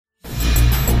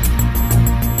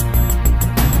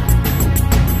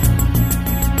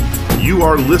You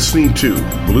are listening to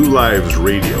Blue Lives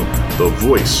Radio, the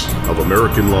voice of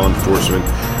American law enforcement,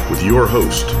 with your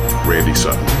host, Randy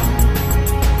Sutton.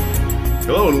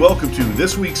 Hello and welcome to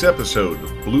this week's episode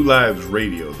of Blue Lives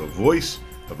Radio, the voice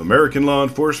of American law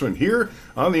enforcement, here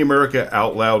on the America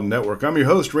Out Loud Network. I'm your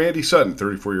host, Randy Sutton,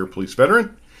 34-year police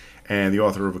veteran and the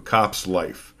author of A Cop's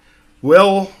Life.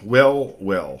 Well,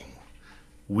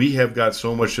 we have got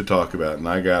so much to talk about, and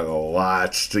I got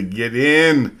lots to get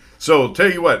in. So, I'll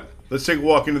tell you what, let's take a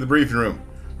walk into the briefing room,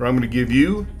 where I'm going to give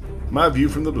you my view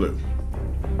from the blue.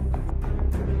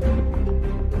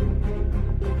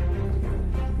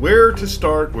 Where to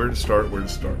start?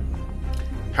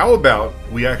 How about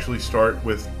we actually start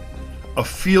with a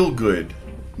feel-good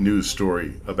news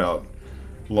story about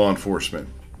law enforcement?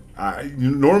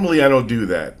 Normally I don't do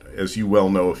that, as you well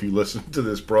know if you listen to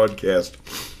this broadcast.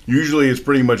 Usually it's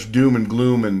pretty much doom and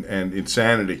gloom and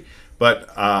insanity. But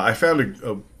I found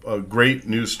a great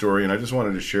news story, and I just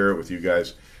wanted to share it with you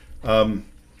guys.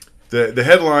 The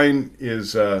headline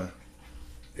is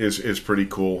pretty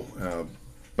cool,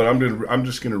 but I'm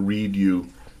just gonna read you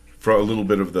for a little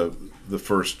bit of the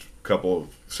first couple of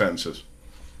sentences.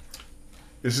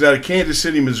 This is out of Kansas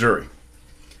City, Missouri.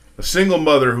 A single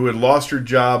mother who had lost her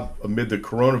job amid the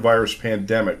coronavirus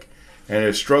pandemic and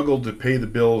has struggled to pay the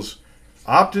bills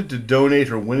opted to donate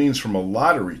her winnings from a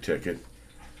lottery ticket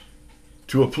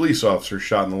to a police officer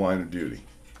shot in the line of duty.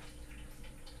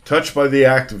 Touched by the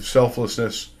act of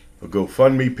selflessness, a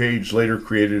GoFundMe page later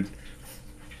created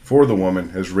for the woman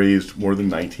has raised more than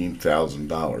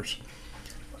 $19,000.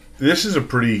 This is a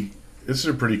pretty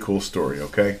cool story,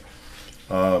 okay?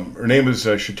 Her name is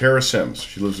Shatara Sims.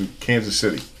 She lives in Kansas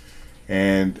City.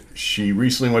 And she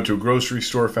recently went to a grocery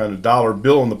store, found a dollar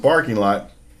bill in the parking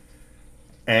lot,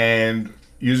 and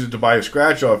used it to buy a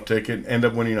scratch-off ticket and end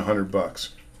up winning $100.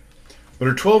 But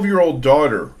her 12-year-old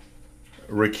daughter,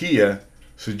 Rakia,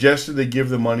 suggested they give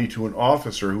the money to an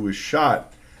officer who was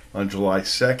shot on July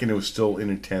 2nd and was still in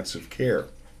intensive care.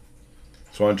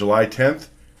 So on July 10th,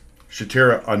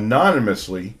 Shatara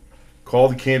anonymously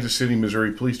called the Kansas City,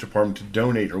 Missouri Police Department to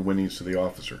donate her winnings to the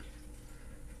officer.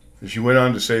 And she went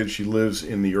on to say that she lives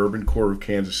in the urban core of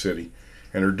Kansas City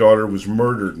and her daughter was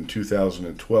murdered in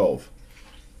 2012.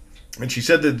 And she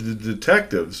said that the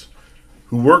detectives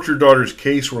who worked her daughter's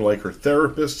case were like her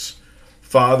therapists,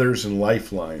 fathers, and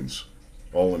lifelines,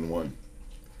 all in one.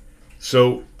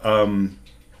 So,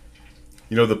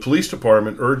 the police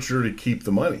department urged her to keep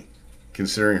the money,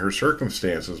 considering her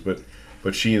circumstances,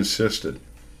 but she insisted.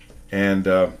 And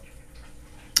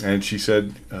she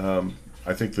said,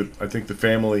 I think the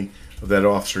family of that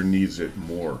officer needs it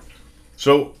more.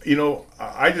 So,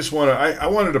 I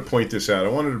wanted to point this out. I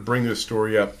wanted to bring this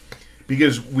story up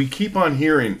because we keep on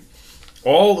hearing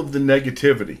all of the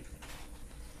negativity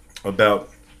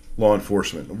about law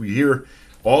enforcement. We hear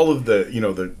all of the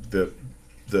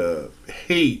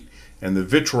hate and the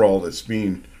vitriol that's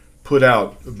being put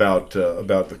out about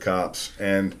the cops.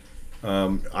 And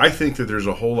I think that there's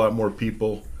a whole lot more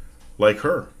people like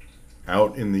her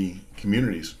out in the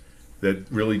communities that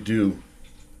really do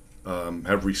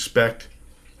have respect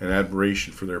and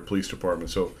admiration for their police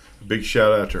department. So a big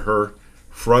shout out to her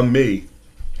from me,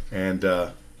 and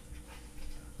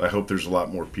I hope there's a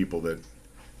lot more people that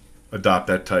adopt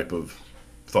that type of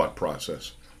thought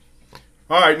process.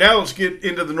 All right, now let's get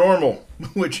into the normal,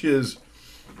 which is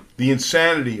the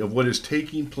insanity of what is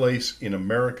taking place in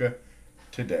America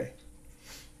today.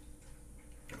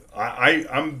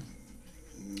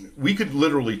 We could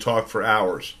literally talk for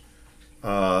hours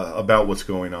about what's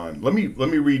going on. Let me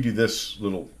read you this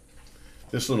little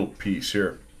piece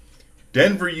here.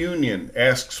 Denver Union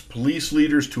asks police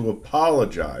leaders to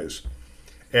apologize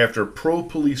after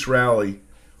pro-police rally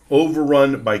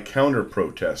overrun by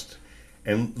counter-protest.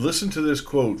 And listen to this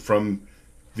quote from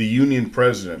the union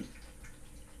president.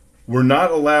 "We're not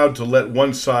allowed to let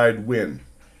one side win,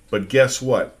 but guess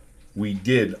what? We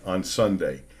did on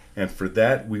Sunday. And for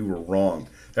that, we were wrong."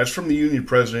 That's from the union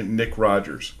president, Nick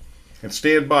Rogers. And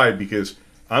stand by, because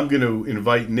I'm going to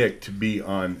invite Nick to be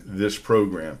on this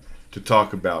program to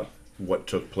talk about what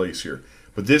took place here.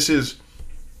 But this is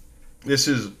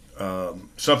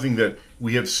something that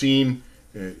we have seen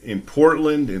in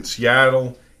Portland, in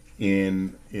Seattle,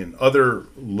 in other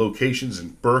locations,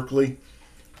 in Berkeley.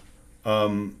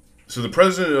 So the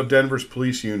president of Denver's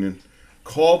police union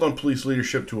called on police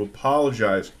leadership to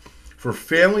apologize for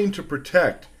failing to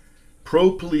protect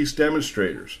pro-police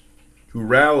demonstrators who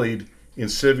rallied in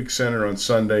Civic Center on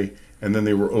Sunday, and then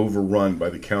they were overrun by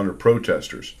the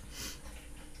counter-protesters.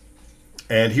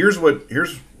 And here's what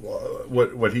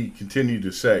he continued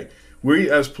to say. We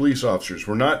as police officers,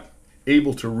 we're not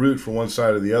able to root for one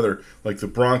side or the other, like the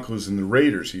Broncos and the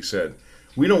Raiders, he said.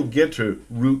 We don't get to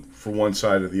root for one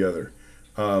side or the other.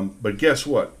 But guess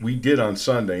what? We did on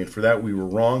Sunday, and for that we were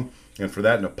wrong, and for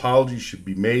that an apology should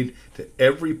be made to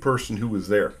every person who was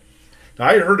there. Now,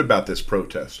 I had heard about this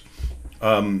protest.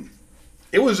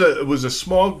 It was a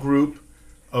small group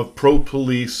of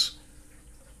pro-police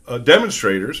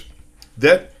demonstrators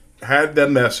that had the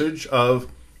message of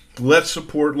let's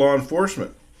support law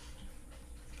enforcement.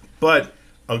 But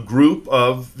a group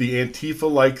of the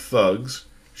Antifa-like thugs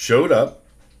showed up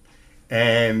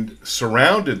and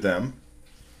surrounded them.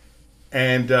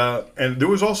 And there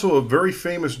was also a very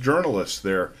famous journalist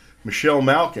there, Michelle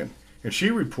Malkin, and she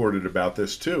reported about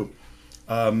this too.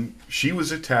 She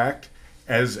was attacked,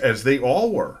 as they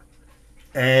all were.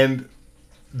 And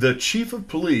the chief of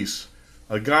police,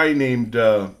 a guy named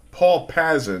Paul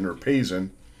Pazin,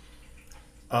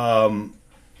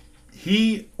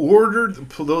 he ordered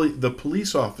the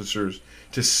police officers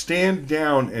to stand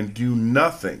down and do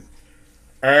nothing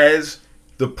as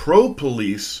the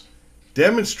pro-police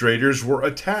demonstrators were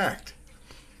attacked.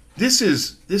 This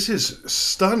is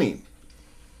stunning.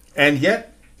 And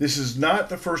yet, this is not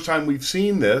the first time we've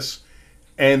seen this.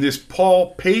 And this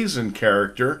Paul Pazin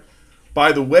character,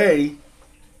 by the way,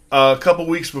 a couple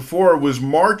weeks before was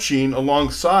marching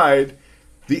alongside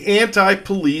the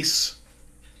anti-police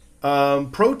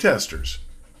protesters.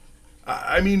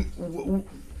 I mean,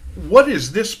 what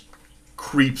is this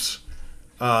creep's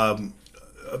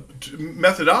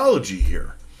methodology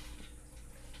here?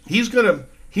 He's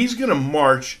gonna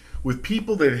march with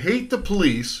people that hate the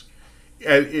police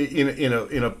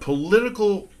in a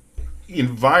political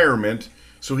environment,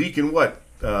 so he can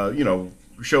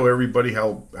show everybody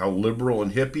how liberal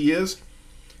and hip he is,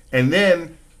 and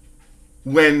then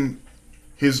when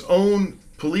his own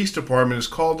police department is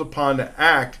called upon to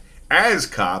act as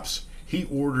cops, he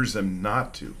orders them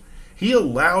not to. He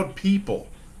allowed people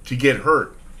to get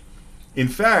hurt. In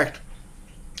fact,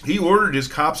 he ordered his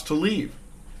cops to leave.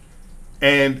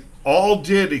 And all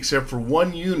did except for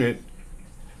one unit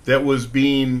that was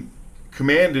being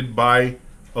commanded by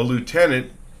a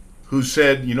lieutenant who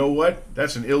said, you know what,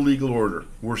 that's an illegal order.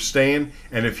 We're staying.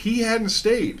 And if he hadn't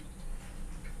stayed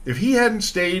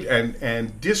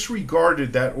and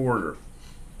disregarded that order,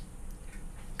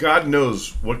 God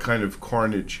knows what kind of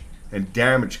carnage and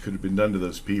damage could have been done to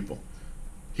those people.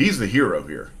 He's the hero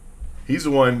here. He's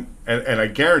the one, and I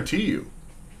guarantee you,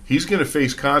 he's going to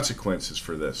face consequences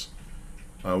for this.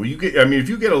 If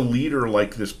you get a leader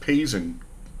like this Pazin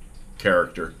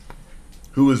character,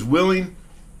 who is willing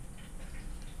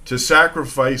to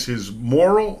sacrifice his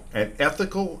moral and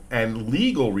ethical and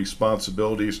legal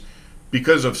responsibilities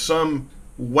because of some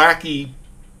wacky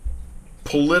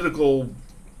political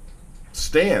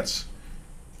stance,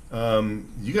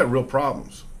 you got real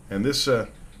problems. And this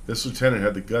lieutenant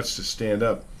had the guts to stand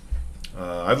up.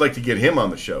 I'd like to get him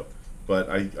on the show, but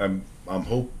I'm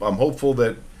hopeful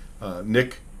that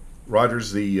Nick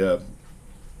Rogers, the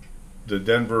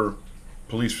Denver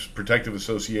Police Protective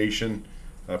Association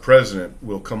president,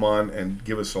 will come on and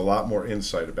give us a lot more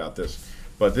insight about this.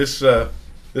 But this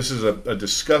is a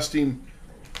disgusting,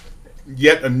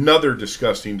 yet another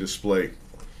disgusting display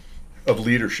of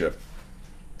leadership.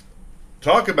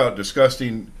 Talk about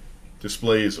disgusting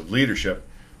displays of leadership.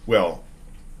 Well,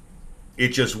 it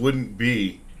just wouldn't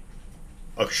be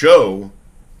a show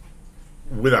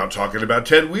without talking about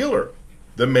Ted Wheeler,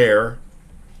 the mayor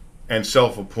and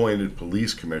self-appointed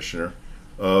police commissioner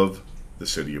of the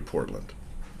city of Portland.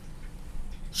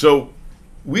 So,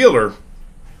 Wheeler,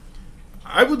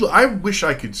 I wish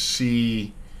I could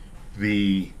see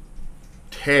the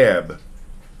tab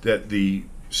that the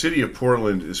city of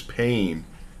Portland is paying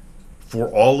for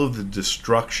all of the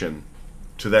destruction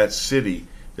to that city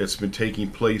that's been taking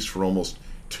place for almost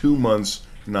 2 months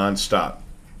nonstop.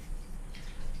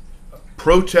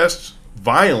 Protests,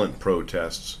 violent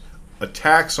protests,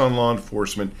 attacks on law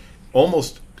enforcement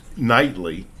almost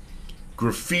nightly,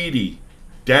 graffiti,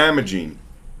 damage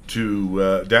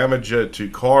to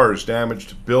cars, damage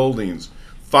to buildings,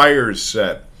 fires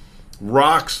set,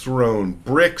 rocks thrown,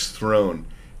 bricks thrown,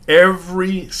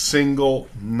 every single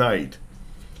night.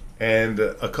 And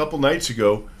a couple nights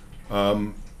ago,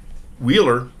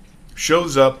 Wheeler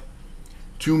shows up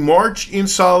to march in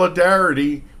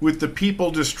solidarity with the people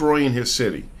destroying his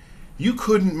city. You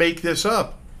couldn't make this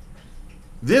up.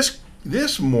 This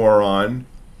moron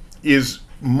is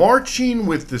marching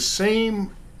with the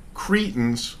same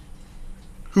cretins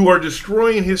who are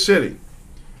destroying his city.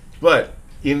 But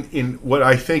in what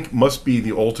I think must be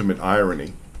the ultimate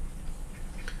irony,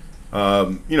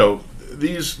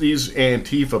 these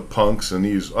Antifa punks and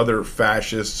these other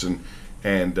fascists and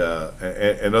and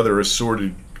other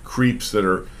assorted creeps that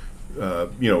are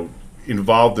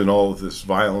involved in all of this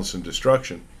violence and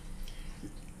destruction.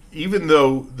 Even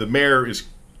though the mayor is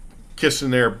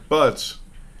kissing their butts,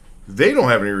 they don't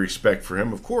have any respect for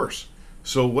him, of course.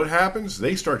 So what happens?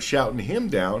 They start shouting him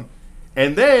down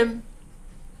and then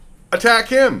attack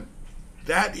him.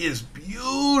 That is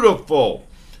beautiful.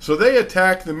 So they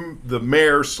attack the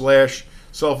mayor slash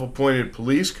self-appointed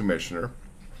police commissioner.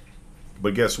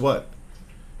 But guess what?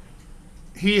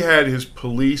 He had his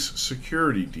police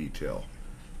security detail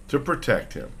to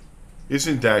protect him.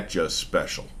 Isn't that just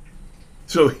special?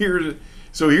 So here's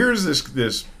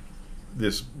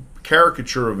this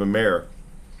caricature of a mayor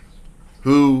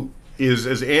who is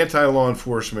as anti-law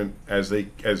enforcement as they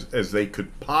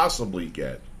could possibly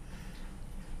get.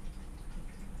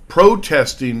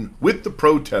 Protesting with the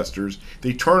protesters,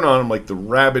 they turn on him like the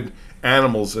rabid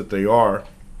animals that they are.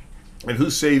 And who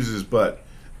saves his butt?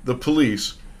 The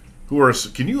police, who are.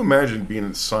 Can you imagine being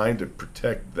assigned to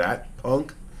protect that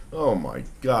punk? Oh my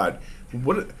God!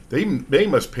 What they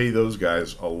must pay those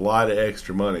guys a lot of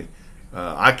extra money.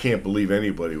 I can't believe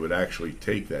anybody would actually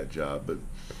take that job. But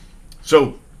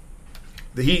so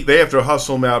they have to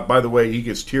hustle him out. By the way, he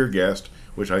gets tear gassed,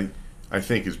 which I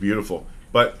think is beautiful.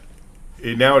 But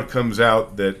now it comes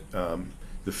out that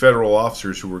the federal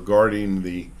officers who were guarding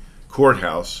the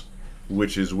courthouse,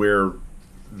 which is where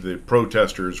the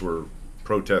protesters were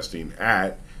protesting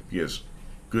at, because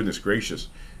goodness gracious,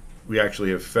 we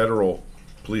actually have federal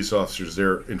police officers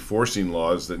there enforcing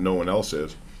laws that no one else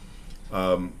is.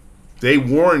 They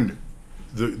warned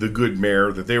the good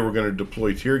mayor that they were going to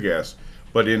deploy tear gas,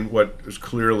 but in what is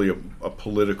clearly a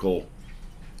political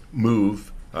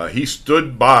move, he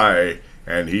stood by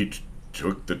and he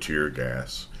took the tear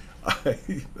gas. I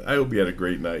hope he had a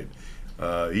great night.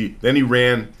 Then he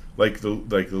ran like the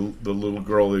little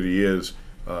girl that he is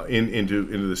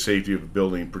into the safety of a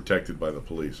building protected by the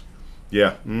police.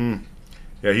 Yeah,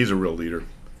 he's a real leader.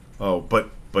 Oh,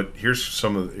 but here's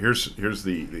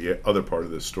the other part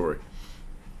of this story.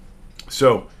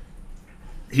 So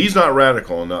he's not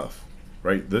radical enough,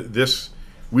 right? This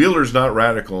Wheeler's not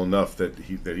radical enough that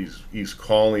he's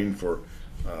calling for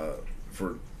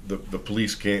the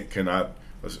police cannot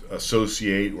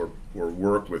associate or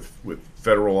work with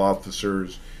federal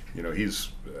officers.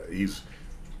 He's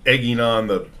egging on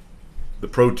the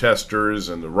protesters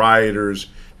and the rioters,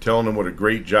 telling them what a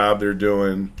great job they're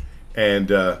doing, and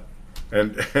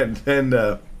then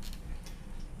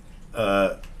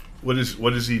what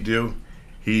does he do?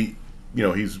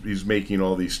 He's making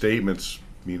all these statements,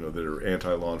 that are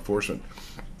anti-law enforcement.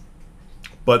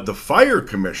 But the fire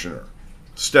commissioner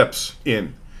steps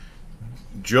in.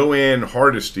 Joanne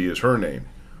Hardesty is her name.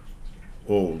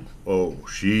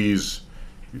 She's...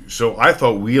 So I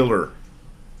thought Wheeler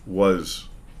was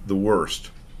the worst.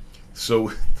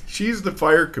 So she's the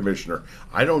fire commissioner.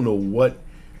 I don't know what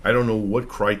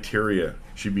criteria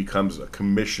she becomes a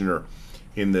commissioner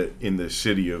in the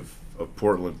city of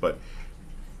Portland, but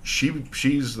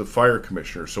she's the fire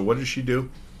commissioner. So what does she do?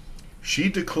 She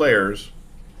declares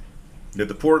that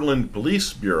the Portland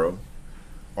Police Bureau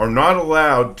are not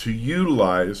allowed to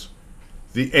utilize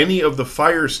any of the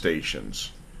fire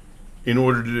stations in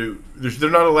order to. They're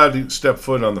not allowed to step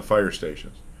foot on the fire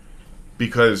stations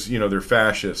because they're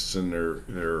fascists and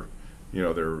they're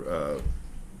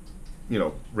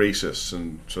racists,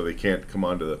 and so they can't come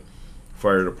onto the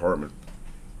fire department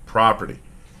property.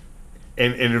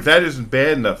 And if that isn't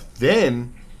bad enough,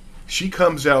 then she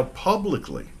comes out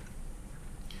publicly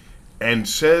and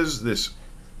says this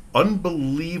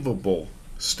unbelievable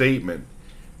statement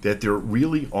that there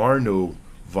really are no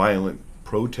violent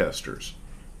protesters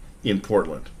in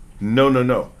Portland.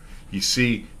 No. You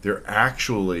see, they're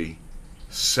actually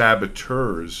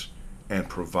saboteurs and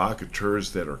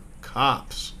provocateurs that are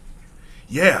cops.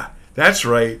 Yeah, that's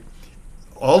right.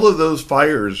 All of those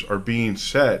fires are being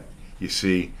set, you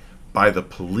see, by the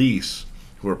police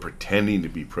who are pretending to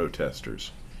be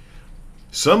protesters.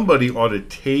 Somebody ought to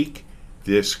take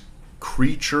this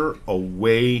creature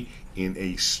away in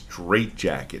a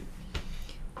straitjacket.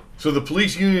 So the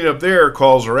police union up there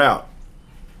calls her out,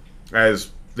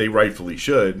 as they rightfully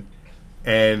should,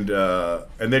 and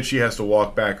then she has to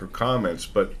walk back her comments.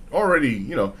 But already,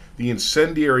 the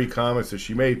incendiary comments that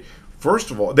she made.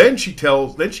 First of all, then she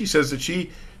says that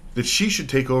she should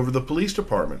take over the police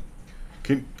department.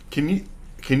 Can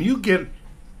you get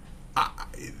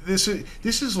this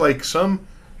is like some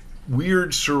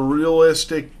weird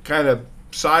surrealistic kind of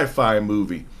sci-fi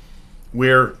movie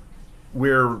where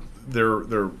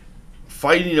they're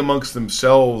fighting amongst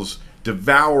themselves,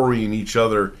 devouring each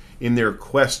other in their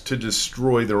quest to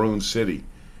destroy their own city.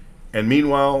 And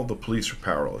meanwhile, the police are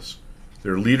powerless.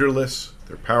 They're leaderless.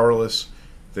 They're powerless.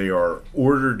 They are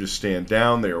ordered to stand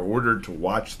down. They are ordered to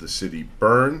watch the city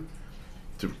burn,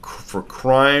 for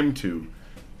crime to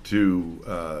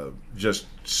just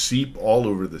seep all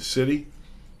over the city,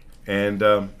 and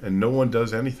no one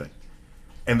does anything.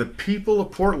 And the people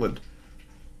of Portland,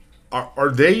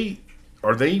 are they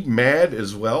mad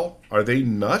as well? Are they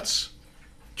nuts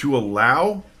to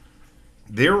allow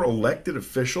their elected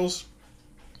officials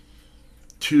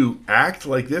to act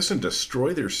like this and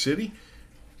destroy their city?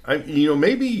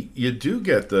 Maybe you do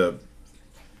get the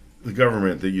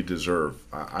government that you deserve.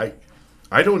 I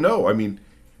don't know. I mean,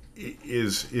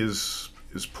 is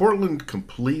Portland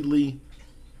completely?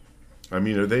 I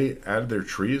mean, are they out of their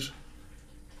trees?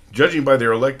 Judging by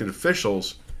their elected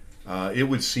officials, it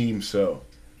would seem so.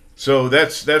 So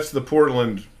that's the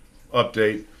Portland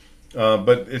update.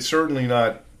 But it's certainly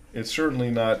not. It's certainly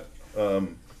not.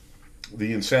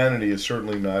 The insanity is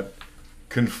certainly not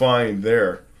confined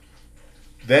there.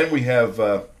 Then we have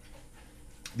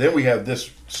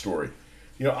this story.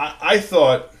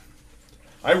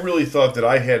 I really thought that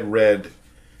I had read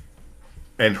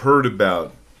and heard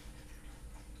about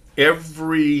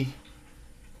every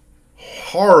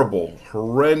horrible,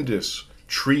 horrendous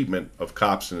treatment of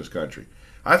cops in this country.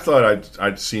 I thought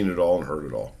I'd seen it all and heard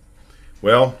it all.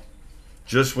 Well,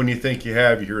 just when you think you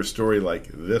have, you hear a story like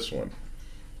this one.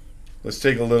 Let's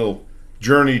take a little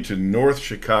journey to North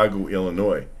Chicago,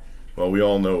 Illinois. Well, we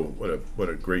all know what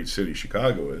a great city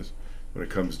Chicago is when it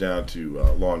comes down to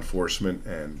law enforcement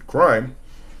and crime.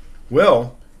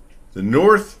 Well, the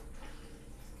North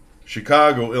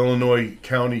Chicago, Illinois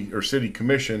County or City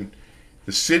Commission,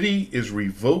 the city is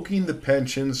revoking the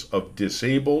pensions of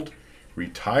disabled,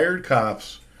 retired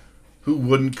cops who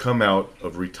wouldn't come out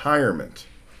of retirement.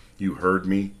 You heard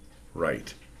me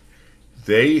right.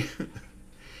 They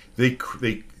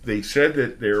said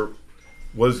that there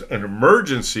was an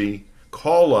emergency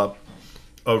call up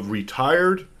of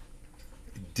retired,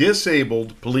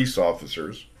 disabled police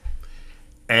officers,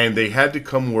 and they had to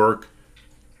come work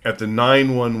at the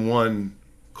 911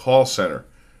 call center,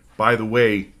 by the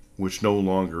way, which no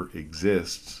longer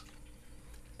exists.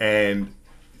 And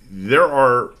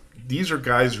these are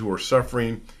guys who are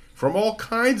suffering from all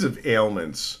kinds of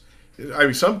ailments. I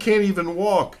mean, some can't even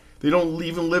walk. They don't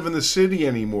even live in the city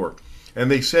anymore. And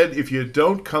they said if you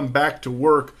don't come back to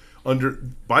work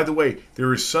by the way,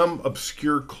 there is some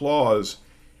obscure clause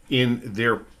in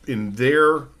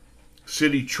their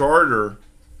city charter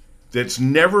that's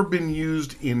never been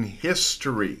used in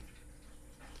history.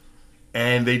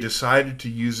 And they decided to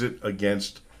use it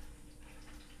against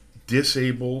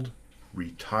disabled,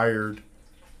 retired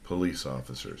police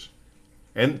officers.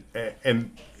 And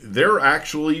they're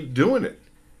actually doing it.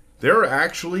 They're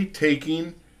actually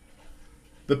taking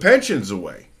the pensions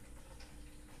away.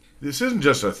 This isn't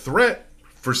just a threat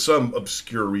for some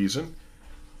obscure reason.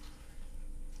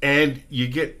 And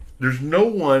there's no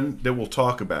one that will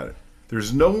talk about it.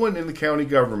 There's no one in the county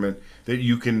government that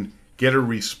you can get a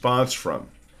response from.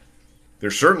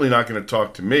 They're certainly not going to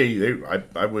talk to me. I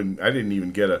didn't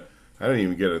even get a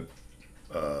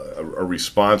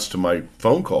response to my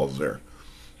phone calls there.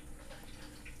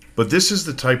 But this is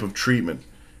the type of treatment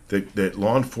that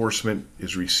law enforcement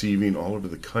is receiving all over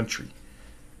the country.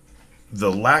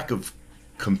 The lack of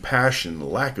compassion, the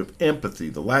lack of empathy,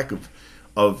 the lack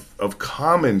of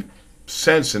common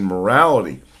sense and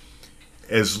morality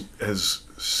has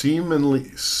seemingly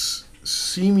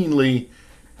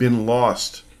been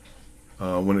lost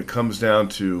when it comes down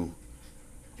to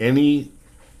any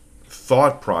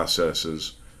thought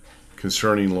processes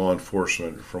concerning law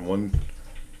enforcement from one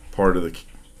part of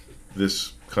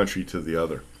this country to the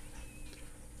other.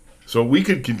 So we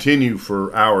could continue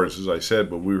for hours, as I said,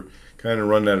 but we're kind of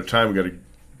running out of time. We've got a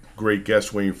great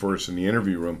guest waiting for us in the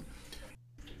interview room.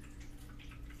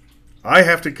 I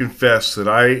have to confess that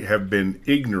I have been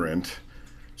ignorant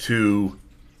to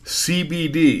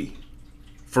CBD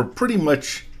for pretty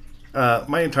much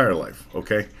my entire life,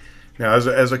 okay? Now,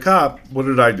 as a cop, what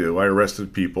did I do? I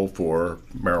arrested people for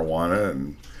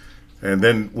marijuana, and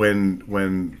then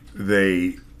when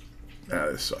they...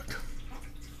 this sucked.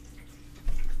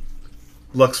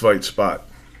 Lux Vite Spot.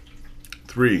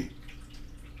 3,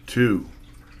 2,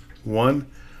 1.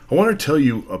 I want to tell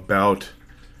you about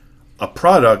a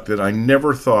product that I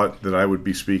never thought that I would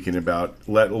be speaking about,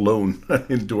 let alone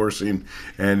endorsing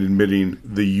and admitting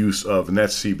the use of, and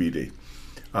that's CBD.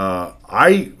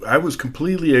 I was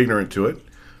completely ignorant to it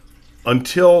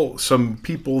until some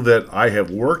people that I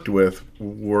have worked with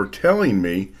were telling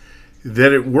me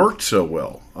that it worked so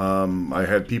well. I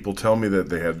had people tell me that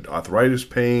they had arthritis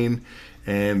pain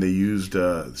and they used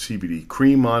CBD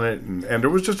cream on it, and there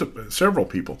was just several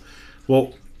people.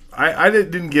 Well, I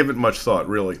didn't give it much thought,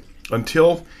 really,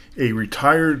 until a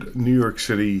retired New York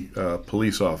City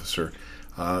police officer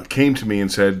came to me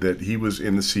and said that he was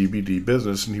in the CBD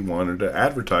business and he wanted to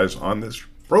advertise on this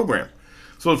program.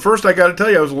 So at first, I got to tell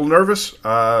you, I was a little nervous.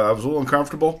 I was a little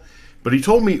uncomfortable. But he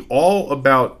told me all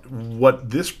about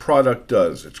what this product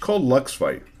does. It's called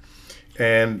LuxVite.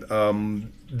 And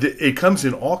it comes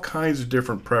in all kinds of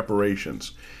different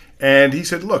preparations. And he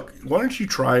said, look, why don't you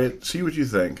try it, see what you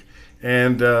think.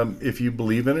 And if you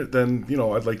believe in it, then,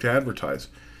 I'd like to advertise.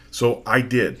 So I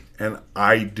did, and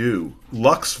I do.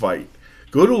 LuxVite.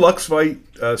 Go to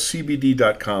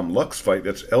luxvitecbd.com. LuxVite,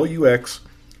 that's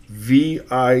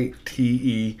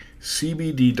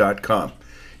LuxVitecbd.com.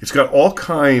 It's got all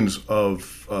kinds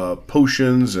of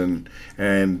potions and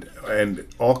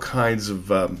all kinds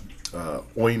of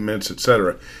ointments,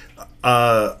 etc.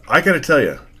 I got to tell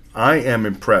you, I am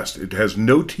impressed. It has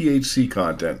no THC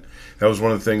content. That was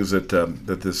one of the things that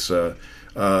this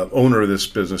owner of this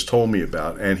business told me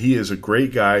about, and he is a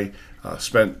great guy.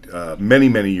 Spent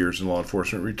many years in law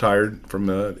enforcement, retired from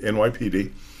the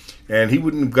NYPD, and he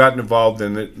wouldn't have gotten involved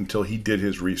in it until he did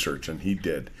his research, and he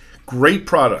did. Great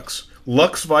products.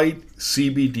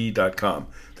 LuxViteCBD.com.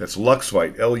 That's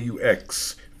LuxVite,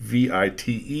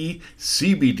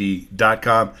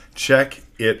 LuxVitecBD.com. Check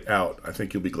it out. I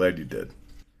think you'll be glad you did.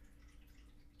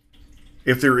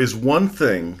 If there is one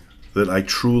thing that I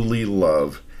truly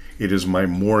love, it is my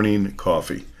morning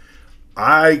coffee.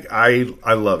 I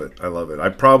love it. I love it. I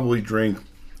probably drink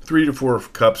 3 to 4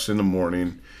 cups in the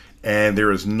morning, and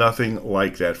there is nothing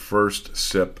like that first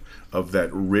sip of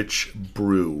that rich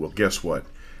brew. Well, guess what?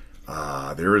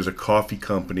 There is a coffee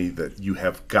company that you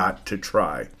have got to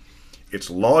try. It's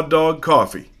Law Dog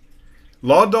Coffee.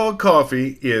 Law Dog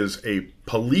Coffee is a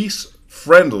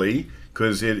police-friendly,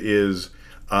 because it is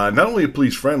not only a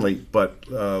police-friendly, but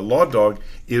Law Dog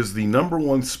is the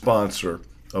 #1 sponsor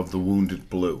of the Wounded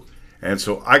Blue. And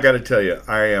so I got to tell you,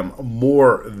 I am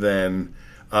more than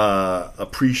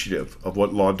appreciative of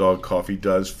what Law Dog Coffee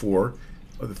does for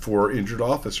injured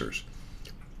officers.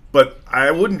 But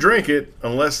I wouldn't drink it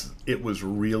unless it was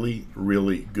really,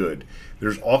 really good.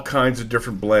 There's all kinds of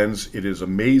different blends. It is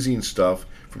amazing stuff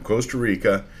from Costa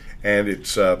Rica, and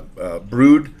it's it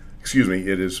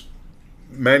is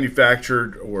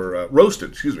manufactured or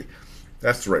roasted,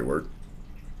 that's the right word.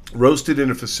 Roasted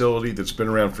in a facility that's been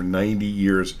around for 90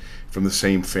 years from the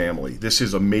same family. This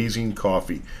is amazing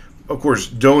coffee. Of course,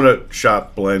 Donut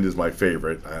Shop Blend is my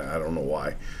favorite. I don't know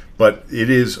why, but it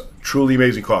is truly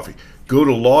amazing coffee. Go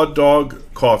to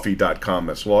lawdogcoffee.com.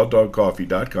 That's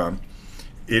lawdogcoffee.com.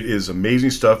 It is amazing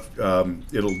stuff.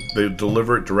 They'll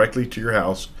deliver it directly to your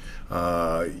house.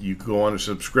 You go on a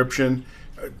subscription.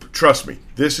 Trust me,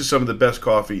 this is some of the best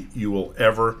coffee you will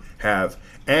ever have,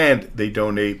 and they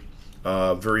donate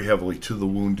very heavily to the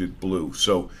Wounded Blue.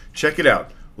 So check it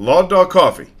out. Law Dog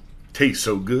Coffee. Tastes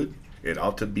so good, it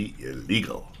ought to be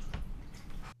illegal.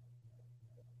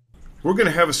 We're going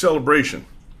to have a celebration.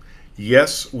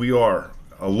 Yes, we are.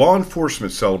 A law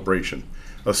enforcement celebration.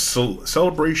 A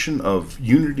celebration of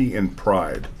unity and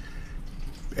pride.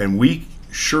 And we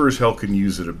sure as hell can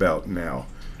use it about now.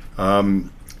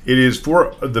 It is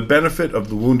for the benefit of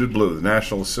the Wounded Blue, the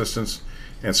National Assistance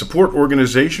and Support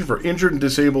Organization for Injured and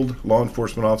Disabled Law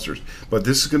Enforcement Officers. But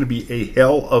this is going to be a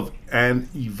hell of an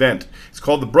event. It's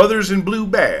called the Brothers in Blue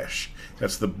Bash.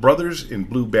 That's the Brothers in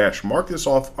Blue Bash. Mark this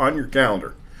off on your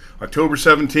calendar. October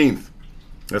 17th.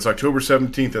 That's October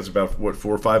 17th. That's about, 4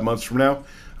 or 5 months from now.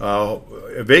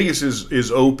 Vegas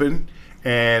is open,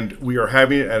 and we are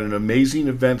having it at an amazing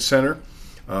event center.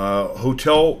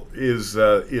 Hotel is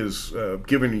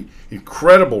giving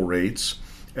incredible rates.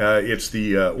 It's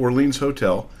the Orleans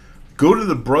Hotel. Go to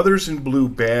the Brothers in Blue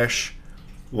Bash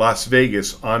Las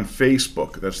Vegas on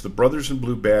Facebook. That's the Brothers in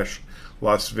Blue Bash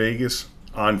Las Vegas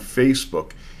on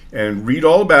Facebook. And read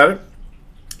all about it.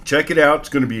 Check it out. It's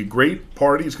going to be a great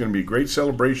party. It's going to be a great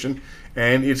celebration.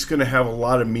 And it's going to have a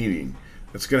lot of meaning.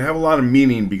 It's going to have a lot of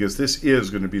meaning because this is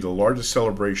going to be the largest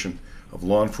celebration of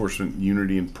law enforcement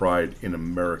unity and pride in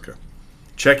America.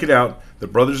 Check it out. The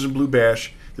Brothers in Blue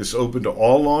Bash. This is open to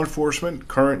all law enforcement,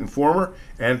 current and former.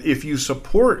 And if you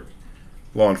support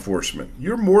law enforcement,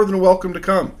 you're more than welcome to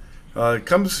come.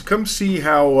 Come see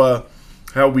how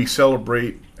we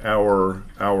celebrate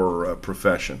our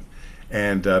profession,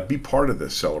 and be part of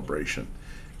this celebration.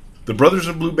 The Brothers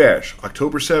in Blue Bash,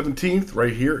 October 17th,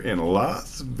 right here in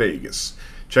Las Vegas.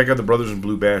 Check out the Brothers in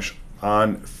Blue Bash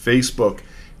on Facebook.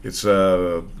 It's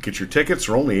get your tickets.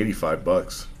 They're only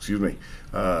 $85. Excuse me,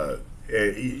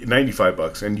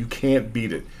 $95, and you can't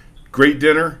beat it. Great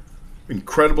dinner.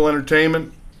 incredible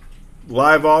entertainment,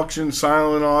 live auction,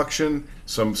 silent auction,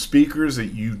 some speakers that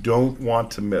you don't want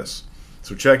to miss.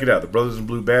 So check it out, the Brothers in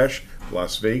Blue Bash,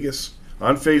 Las Vegas,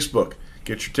 on Facebook.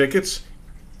 Get your tickets,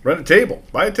 rent a table,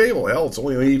 buy a table. Hell, it's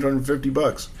only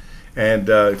 $850. And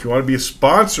if you want to be a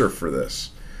sponsor for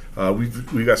this,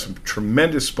 we've got some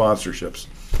tremendous sponsorships.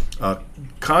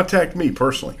 Contact me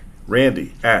personally,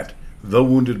 Randy at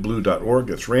thewoundedblue.org.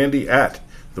 That's Randy at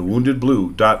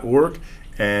thewoundedblue.org,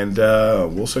 and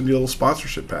we'll send you a little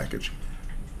sponsorship package.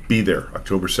 Be there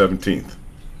October 17th.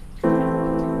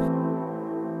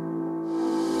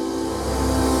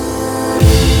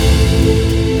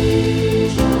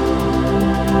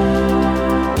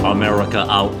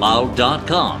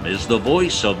 AmericaOutloud.com is the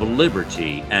voice of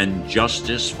liberty and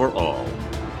justice for all.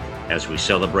 As we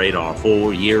celebrate our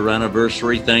 4-year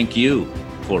anniversary, thank you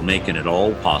for making it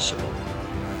all possible.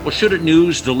 Well, shouldn't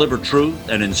news deliver truth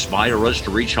and inspire us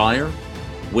to reach higher?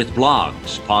 With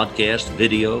blogs, podcast,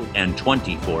 video, and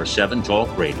 24/7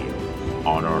 talk radio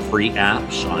on our free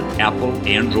apps on Apple,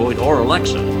 Android, or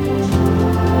Alexa.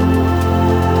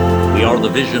 We are the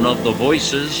vision of the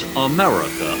Voices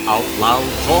America Out Loud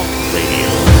Talk Radio.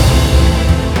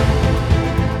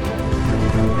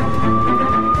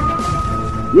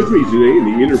 With me today in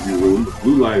the interview room of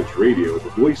Blue Lives Radio, the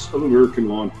voice of American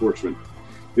law enforcement,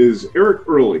 is Eric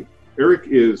Early. Eric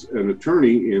is an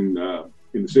attorney in the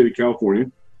state of California,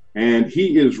 and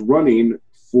he is running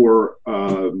for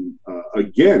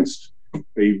against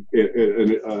an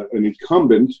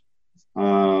incumbent,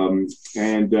 and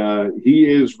he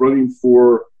is running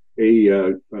for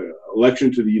a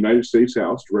election to the United States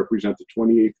House to represent the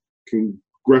 28th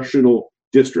congressional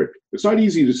district. It's not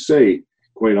easy to say,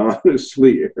 quite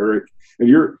honestly, Eric. And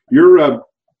you're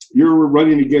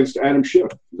running against Adam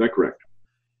Schiff. Is that correct?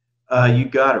 You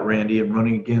got it, Randy. I'm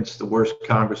running against the worst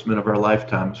congressman of our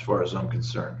lifetime, as far as I'm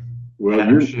concerned. Well,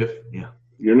 Adam Schiff. Yeah.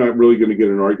 You're not really going to get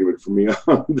an argument from me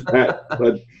on that.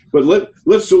 but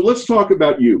let's talk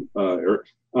about you, Eric.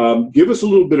 Give us a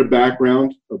little bit of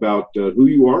background about who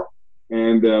you are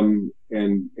and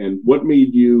what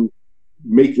made you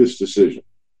make this decision.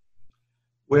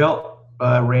 Well,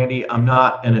 Randy, I'm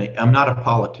not a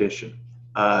politician.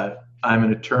 I'm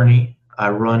an attorney. I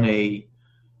run a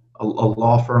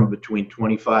law firm between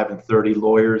 25 and 30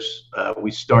 lawyers.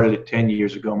 We started it 10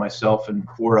 years ago. Myself and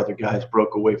 4 other guys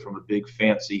broke away from a big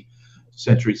fancy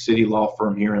Century City law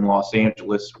firm here in Los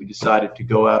Angeles. We decided to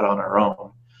go out on our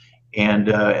own, and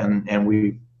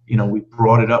we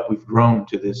brought it up. We've grown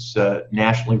to this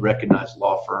nationally recognized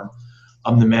law firm.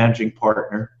 I'm the managing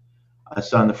partner. I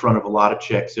sign the front of a lot of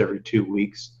checks every 2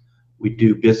 weeks. We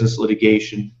do business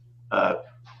litigation,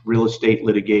 real estate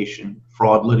litigation,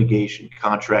 fraud litigation,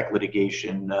 contract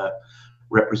litigation,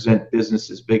 represent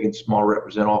businesses big and small,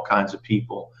 represent all kinds of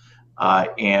people,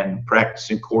 and practice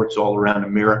in courts all around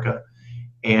America.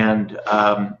 And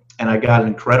I got an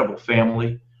incredible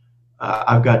family.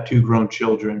 I've got 2 grown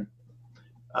children.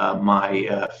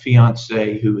 My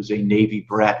fiance, who is a Navy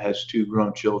brat, has 2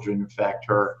 grown children. In fact,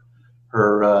 her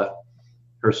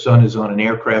son is on an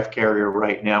aircraft carrier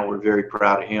right now. We're very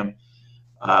proud of him.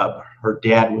 Her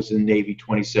dad was in the Navy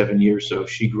 27 years, so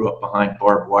she grew up behind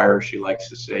barbed wire. She likes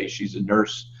to say she's a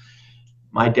nurse.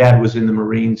 My dad was in the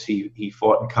Marines. He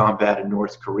fought in combat in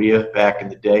North Korea back in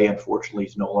the day. Unfortunately,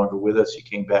 he's no longer with us. He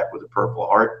came back with a Purple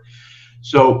Heart.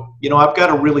 So, I've got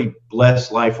a really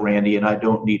blessed life, Randy, and I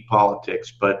don't need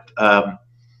politics, but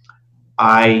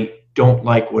I don't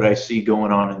like what I see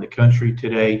going on in the country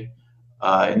today.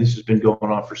 And this has been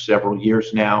going on for several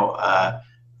years now.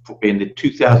 In the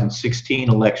 2016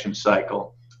 election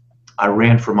cycle, I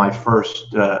ran for my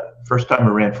first time I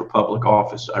ran for public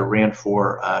office. I ran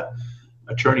for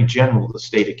Attorney General of the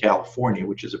state of California,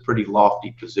 which is a pretty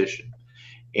lofty position.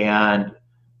 And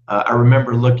I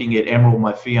remember looking at Emerald,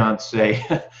 my fiance,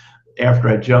 after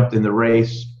I jumped in the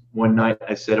race one night.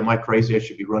 I said, "Am I crazy? I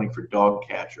should be running for dog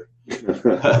catcher."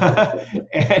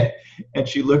 and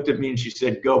she looked at me and she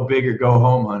said, "Go big or go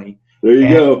home, honey." There you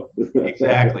go.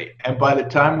 Exactly. And by the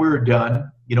time we were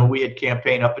done, we had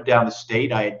campaigned up and down the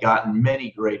state. I had gotten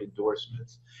many great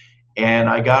endorsements, and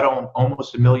I got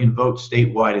almost 1 million votes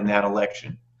statewide in that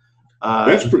election.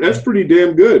 That's pretty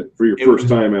damn good for your first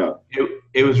time out.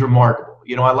 It was remarkable.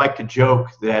 I like to joke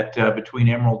that between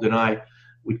Emerald and I,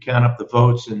 we'd count up the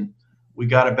votes, and we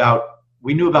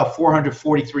knew about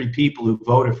 443 people who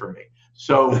voted for me.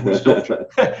 So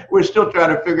we're still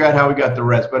trying to figure out how we got the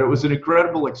rest, but it was an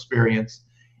incredible experience.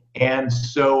 And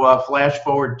so flash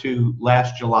forward to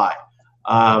last July.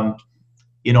 I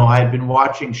had been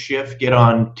watching Schiff get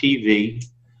on TV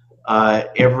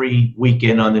every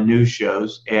weekend on the news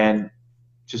shows and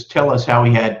just tell us how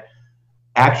he had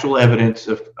actual evidence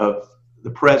of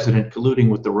the president colluding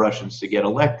with the Russians to get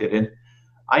elected. And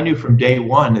I knew from day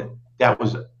one that that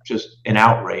was just an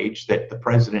outrage, that the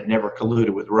president never colluded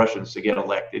with Russians to get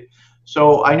elected.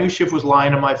 So I knew Schiff was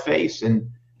lying to my face, and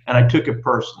I took it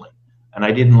personally, and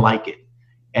I didn't like it.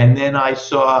 And then I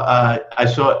saw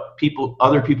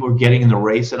other people were getting in the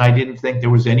race, and I didn't think there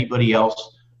was anybody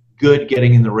else good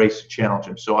getting in the race to challenge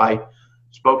him. So I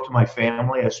spoke to my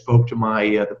family, I spoke to my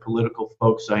the political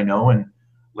folks I know, and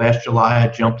last July I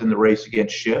jumped in the race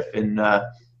against Schiff, and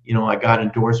I got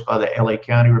endorsed by the LA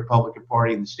County Republican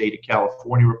Party and the state of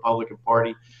California Republican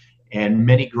Party, and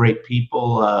many great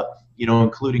people,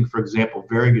 including, for example,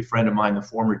 a very good friend of mine, the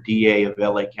former DA of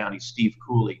LA County, Steve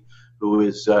Cooley, who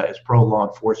is as pro-law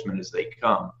enforcement as they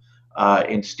come.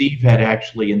 And Steve had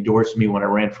actually endorsed me when I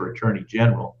ran for Attorney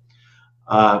General.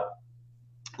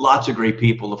 Lots of great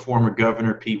people, the former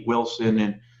governor, Pete Wilson.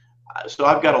 And so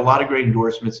I've got a lot of great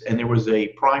endorsements. And there was a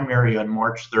primary on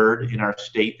March 3rd in our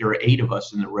state. There were 8 of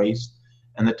us in the race,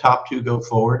 and the top 2 go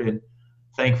forward. And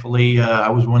thankfully, I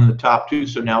was one of the top 2.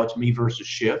 So now it's me versus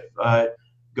Schiff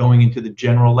going into the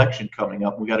general election coming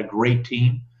up. We got a great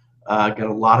team. Got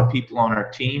a lot of people on our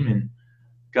team, and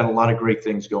got a lot of great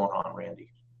things going on, Randy.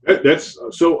 That's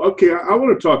so okay. I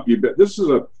want to talk to you about this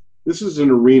is an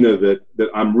arena that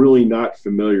I'm really not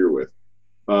familiar with.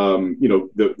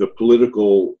 The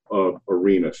political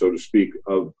arena, so to speak,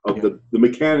 of the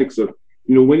mechanics of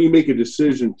when you make a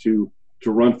decision to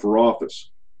run for office.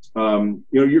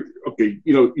 You're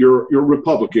a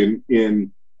Republican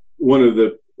in one of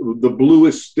the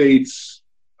bluest states,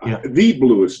 the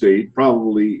bluest state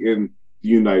probably in the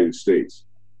United States.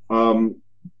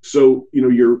 So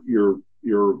you're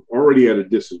already at a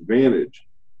disadvantage.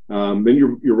 Then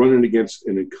you're running against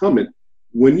an incumbent.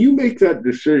 When you make that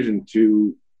decision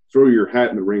to throw your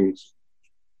hat in the rings,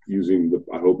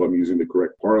 I hope I'm using the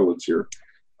correct parlance here.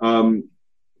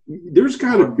 There's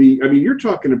got to be. I mean, you're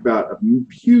talking about a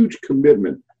huge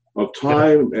commitment of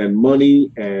time and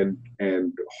money and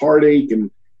heartache,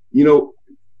 and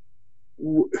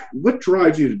what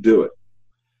drives you to do it?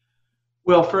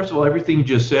 Well, first of all, everything you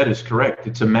just said is correct.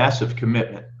 It's a massive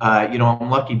commitment. I'm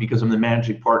lucky because I'm the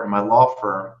managing partner of my law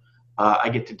firm. I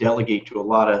get to delegate to a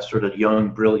lot of sort of young,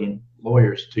 brilliant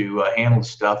lawyers to handle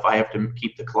stuff. I have to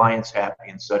keep the clients happy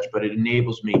and such, but it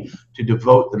enables me to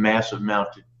devote the massive amount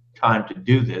of time to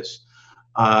do this.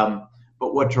 But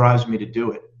what drives me to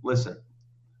do it? Listen,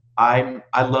 I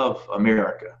love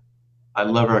America. I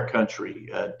love our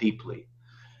country deeply,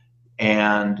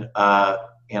 and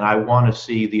I want to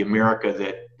see the America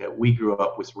that we grew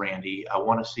up with, Randy. I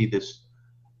want to see this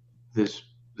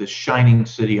shining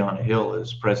city on a hill,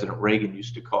 as President Reagan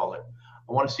used to call it.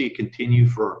 I want to see it continue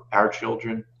for our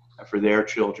children and for their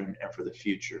children and for the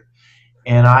future.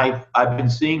 And I've been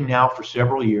seeing now for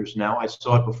several years now, I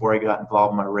saw it before I got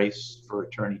involved in my race for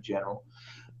Attorney General,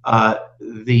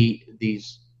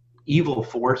 these evil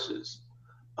forces,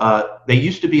 they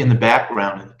used to be in the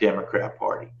background in the Democrat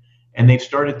Party, and they've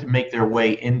started to make their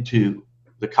way into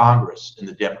the Congress in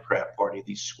the Democrat Party,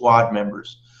 these squad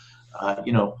members,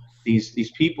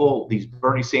 these people, these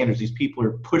Bernie Sanders, these people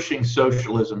are pushing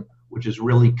socialism, which is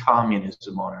really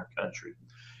communism on our country.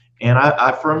 And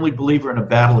I firmly believe we're in a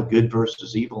battle of good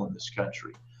versus evil in this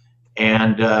country.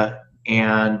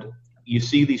 And you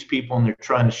see these people, and they're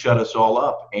trying to shut us all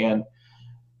up. And,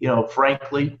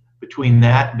 frankly, between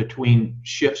that, between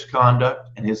Schiff's conduct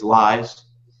and his lies,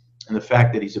 and the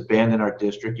fact that he's abandoned our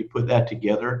district, you put that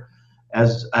together.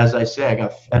 As I say, I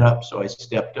got fed up, so I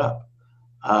stepped up.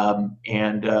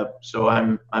 So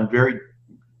I'm very,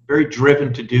 very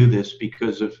driven to do this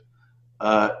because of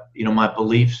my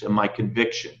beliefs and my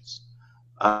convictions.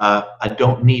 I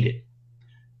don't need it.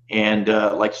 And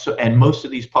and most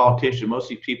of these politicians, most of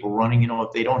these people running,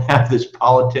 if they don't have this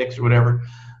politics or whatever,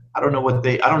 I don't know what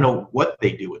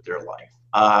they do with their life.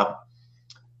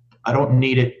 I don't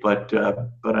need it, but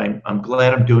I'm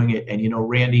glad I'm doing it. And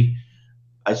Randy,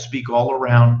 I speak all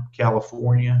around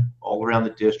California, all around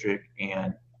the district,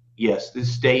 and yes,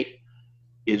 this state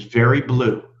is very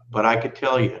blue, but I could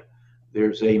tell you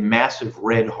there's a massive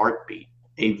red heartbeat,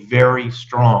 a very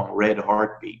strong red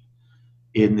heartbeat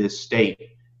in this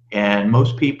state. And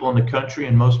most people in the country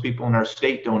and most people in our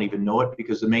state don't even know it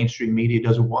because the mainstream media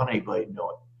doesn't want anybody to know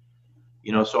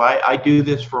it. So I do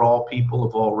this for all people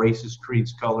of all races,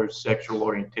 creeds, colors, sexual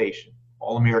orientation,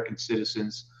 all American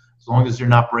citizens. As long as they're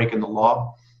not breaking the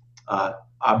law,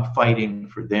 I'm fighting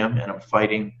for them, and I'm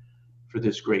fighting for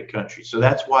this great country. So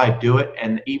that's why I do it.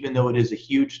 And even though it is a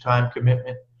huge time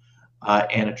commitment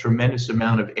and a tremendous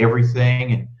amount of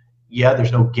everything, and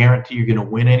there's no guarantee you're going to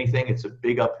win anything. It's a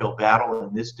big uphill battle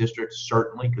in this district,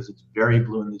 certainly, because it's very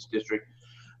blue in this district.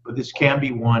 but this can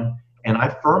be one. And I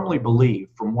firmly believe,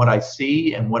 from what I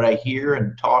see and what I hear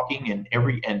and talking and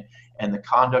and the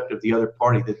conduct of the other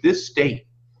party, that this state,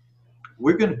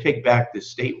 we're going to take back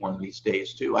this state one of these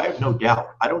days too. I have no doubt.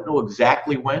 I don't know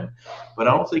exactly when, but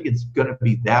I don't think it's going to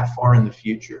be that far in the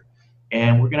future.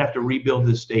 And we're going to have to rebuild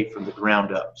this state from the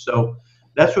ground up. So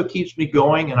that's what keeps me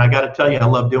going. And I got to tell you, I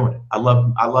love doing it. I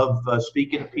love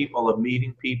speaking to people. I love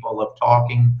meeting people. I love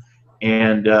talking,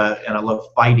 and I love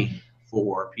fighting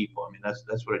for people. I mean,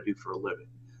 that's what I do for a living.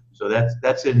 So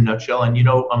that's in a nutshell. And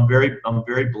I'm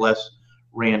very blessed,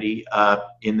 Randy,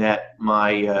 in that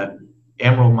my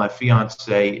Emerald, my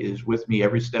fiance, is with me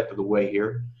every step of the way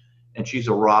here, and she's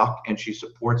a rock, and she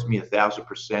supports me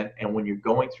 1,000%. And when you're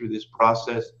going through this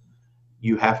process,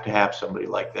 you have to have somebody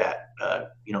like that,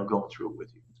 going through it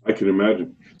with you. I can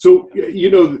imagine. So,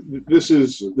 this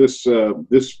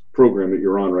program that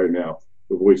you're on right now,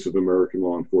 the Voice of American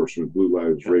Law Enforcement, Blue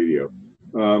Lives Radio.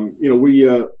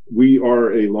 We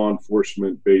are a law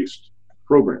enforcement based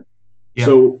program. Yeah.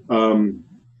 So,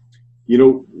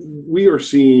 we are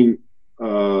seeing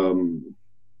an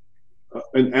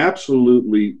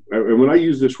absolutely, and when I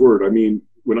use this word, I mean,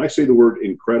 when I say the word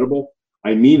incredible,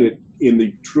 I mean it in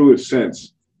the truest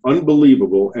sense,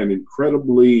 unbelievable and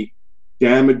incredibly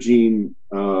damaging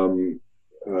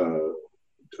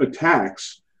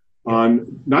attacks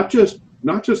on not just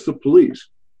the police,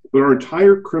 but our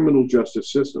entire criminal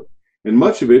justice system. And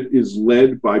much of it is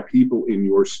led by people in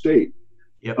your state.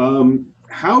 Yep.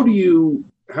 How do you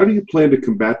plan to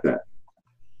combat that?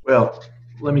 Well,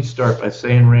 let me start by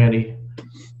saying, Randy,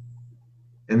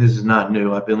 and this is not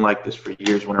new. I've been like this for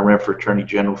years. When I ran for Attorney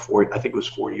General I think it was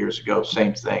 4 years ago,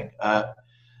 same thing.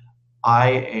 I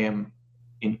am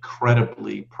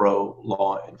incredibly pro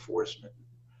law enforcement.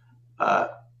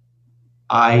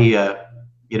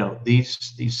 These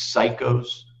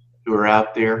psychos who are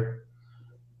out there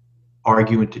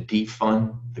arguing to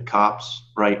defund the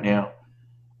cops right now,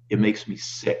 it makes me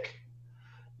sick.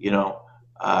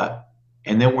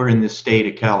 And then we're in this state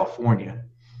of California.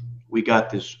 We got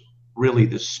this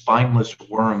spineless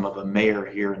worm of a mayor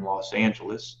here in Los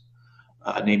Angeles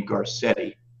named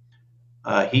Garcetti.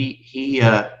 He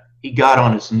got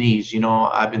on his knees.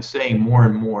 I've been saying more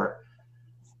and more,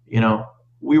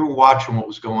 we were watching what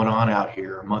was going on out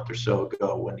here a month or so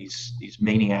ago when these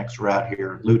maniacs were out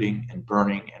here looting and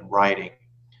burning and rioting.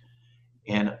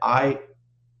 And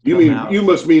you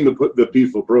must mean the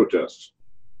peaceful protests.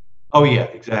 Oh yeah,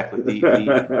 exactly.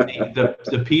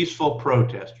 The peaceful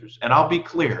protesters. And I'll be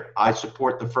clear, I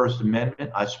support the First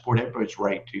Amendment. I support everybody's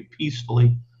right to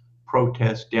peacefully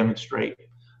protest, demonstrate,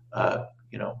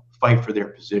 fight for their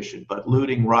position. But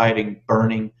looting, rioting,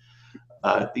 burning,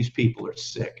 these people are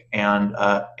sick. And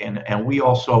we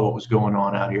all saw what was going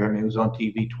on out here. I mean, it was on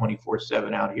TV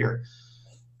 24/7 out here.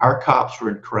 Our cops were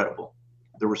incredible.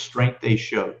 The restraint they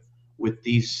showed with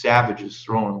these savages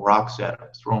throwing rocks at them,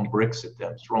 throwing bricks at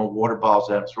them, throwing water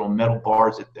bottles at them, throwing metal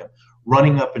bars at them,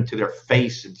 running up into their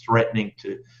face and threatening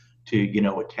to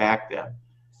attack them.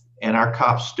 And our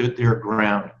cops stood their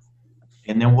ground.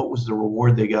 And then what was the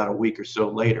reward they got a week or so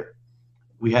later?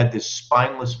 We had this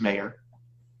spineless mayor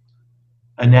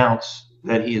announce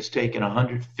that he has taken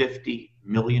 $150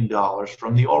 million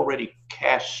from the already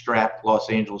cash-strapped Los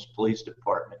Angeles Police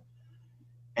Department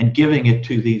and giving it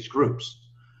to these groups.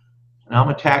 Now, I'm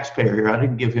a taxpayer here. I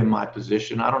didn't give him my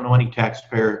position. I don't know any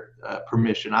taxpayer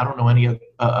permission. I don't know any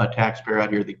taxpayer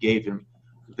out here that gave him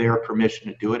their permission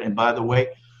to do it. And by the way,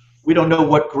 we don't know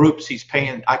what groups he's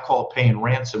paying. I call it paying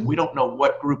ransom. We don't know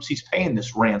what groups he's paying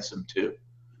this ransom to.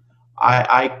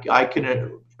 I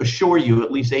can assure you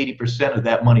at least 80% of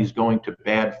that money is going to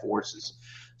bad forces.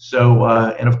 So,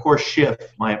 and of course, Schiff,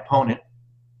 my opponent,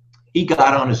 he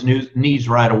got on his knees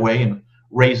right away and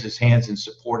raised his hands in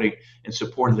support of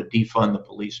the defund the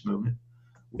police movement.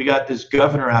 We got this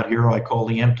governor out here who I call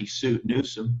the empty suit,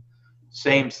 Newsom.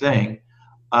 Same thing.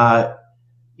 I'm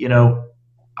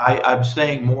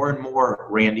saying more and more,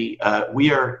 Randy,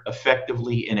 we are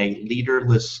effectively in a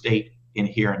leaderless state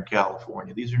here in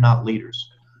California. These are not leaders.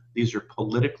 These are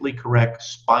politically correct,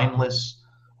 spineless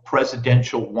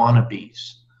presidential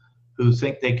wannabes who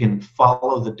think they can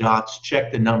follow the dots,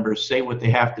 check the numbers, say what they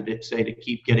have to say to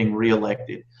keep getting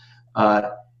reelected.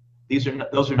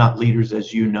 Those are not leaders,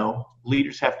 as you know.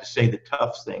 Leaders have to say the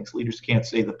tough things. Leaders can't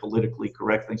say the politically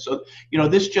correct things. So,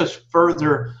 this just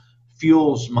further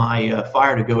fuels my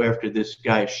fire to go after this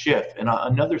guy Schiff. And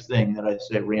another thing that I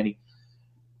say, Randy,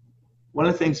 one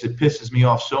of the things that pisses me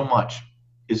off so much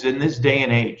is in this day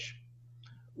and age,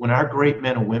 when our great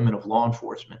men and women of law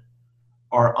enforcement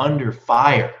are under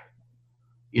fire,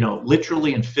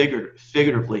 literally and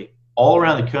figuratively all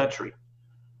around the country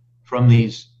from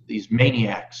these these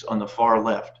maniacs on the far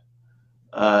left.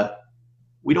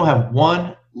 We don't have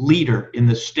one leader in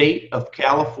the state of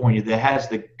California that has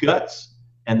the guts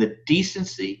and the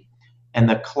decency and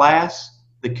the class,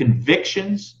 the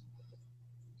convictions,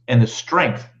 and the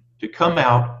strength to come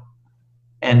out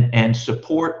and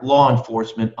support law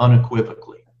enforcement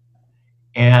unequivocally.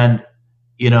 And,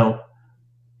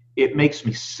 it makes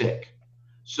me sick.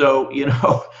 So,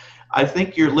 I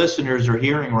think your listeners are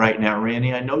hearing right now,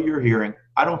 Randy, I know you're hearing,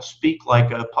 I don't speak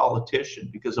like a politician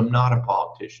because I'm not a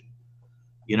politician.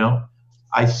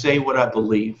 I say what I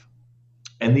believe,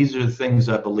 and these are the things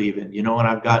I believe in, and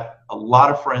I've got a lot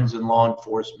of friends in law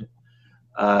enforcement.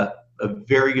 A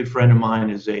very good friend of mine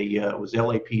was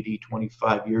LAPD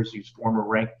 25 years. He was former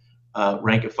rank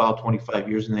and file 25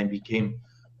 years, and then became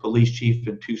police chief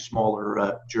in 2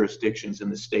 smaller jurisdictions in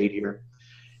the state here.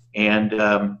 And,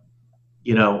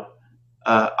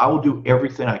 I will do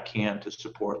everything I can to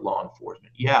support law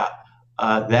enforcement. Yeah,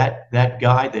 that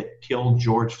guy that killed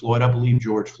George Floyd, I believe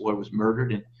George Floyd was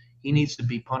murdered, and he needs to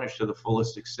be punished to the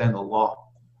fullest extent of the law.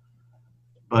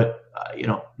 But,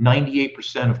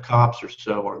 98% of cops or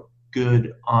so are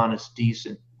good, honest,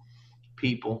 decent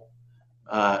people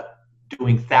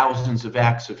doing thousands of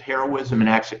acts of heroism and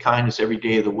acts of kindness every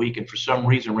day of the week. And for some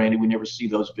reason, Randy, we never see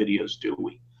those videos, do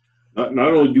we? Not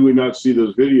only do we not see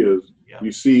those videos, Yeah.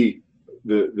 you see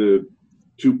the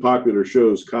 2 popular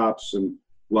shows, Cops and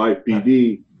Live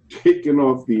PD, taken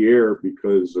off the air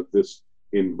because of this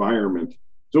environment.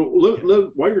 So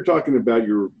while you're talking about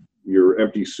your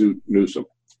empty suit Newsom,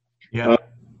 Yeah.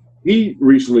 He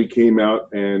recently came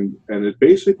out and it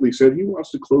basically said he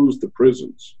wants to close the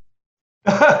prisons.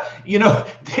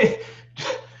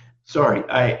 Sorry,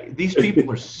 these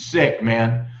people are sick,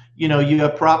 man. You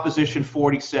have Proposition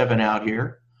 47 out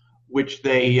here, which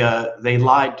they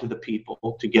lied to the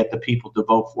people to get the people to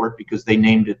vote for it because they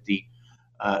named it the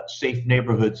Safe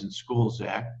Neighborhoods and Schools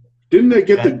Act. Didn't they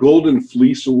get the Golden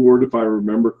Fleece Award, if I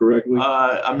remember correctly?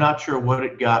 I'm not sure what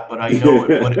it got, but I know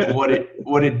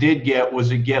what it did get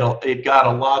was it got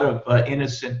a lot of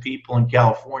innocent people in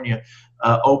California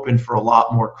open for a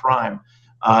lot more crime.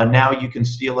 Now you can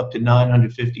steal up to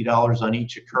 $950 on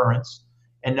each occurrence,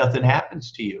 and nothing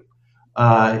happens to you.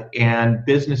 And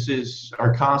businesses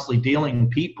are constantly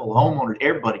people, homeowners,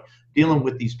 everybody dealing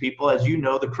with these people. As you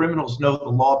know, the criminals know the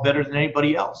law better than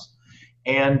anybody else.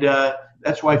 And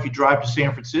that's why if you drive to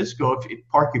San Francisco, if you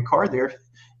park your car there,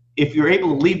 if you're able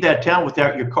to leave that town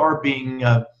without your car being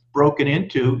broken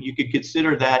into, you could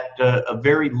consider that a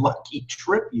very lucky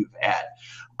trip you've had.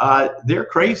 They're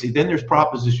crazy. Then there's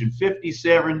Proposition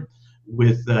 57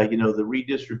 with the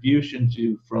redistribution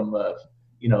from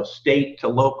state to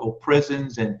local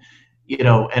prisons, and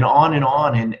and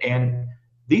on and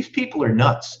these people are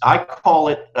nuts. I call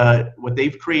it what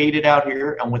they've created out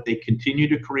here and what they continue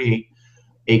to create,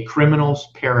 a criminal's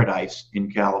paradise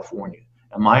in California.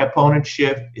 And my opponent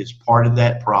shift is part of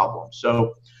that problem.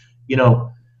 So,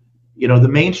 the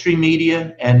mainstream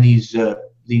media and these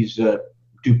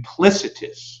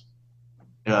duplicitous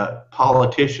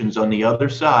politicians on the other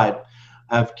side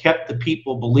have kept the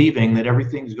people believing that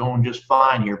everything's going just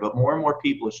fine here. But more and more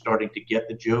people are starting to get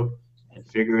the joke and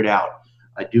figure it out.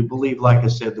 I do believe, like I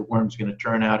said, the worm's going to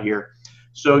turn out here.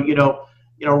 So,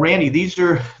 Randy, these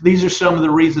are some of the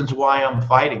reasons why I'm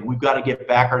fighting. We've got to get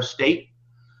back our state.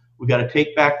 We've got to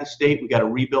take back the state. We've got to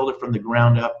rebuild it from the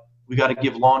ground up. We've got to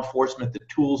give law enforcement the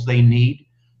tools they need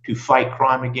to fight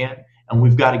crime again. And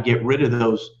we've got to get rid of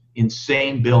those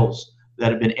insane bills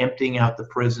that have been emptying out the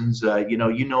prisons. You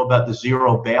know about the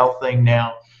zero bail thing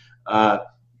now.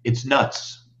 It's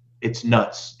nuts. It's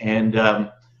nuts. And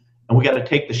we got to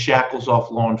take the shackles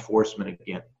off law enforcement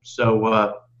again.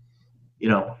 So,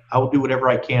 I will do whatever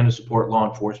I can to support law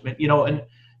enforcement. As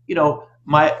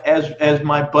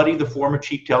my buddy, the former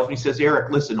chief, tells me, he says, Eric,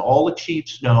 listen, all the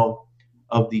chiefs know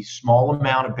of the small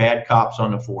amount of bad cops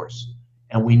on the force,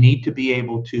 and we need to be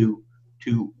able to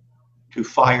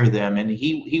fire them. And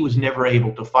he was never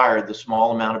able to fire the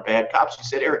small amount of bad cops. He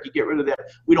said, Eric, you get rid of that,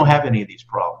 we don't have any of these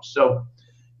problems. So,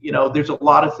 there's a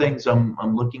lot of things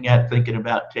I'm looking at, thinking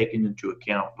about, taking into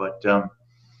account. But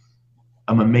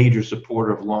I'm a major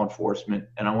supporter of law enforcement,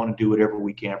 and I want to do whatever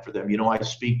we can for them. I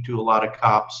speak to a lot of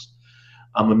cops.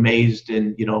 I'm amazed,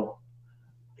 and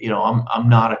I'm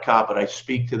not a cop, but I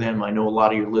speak to them. I know a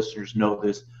lot of your listeners know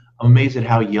this. I'm amazed at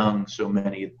how young so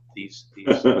many of these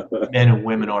men and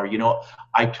women are.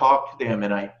 I talk to them,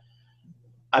 and I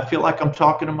feel like I'm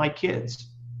talking to my kids,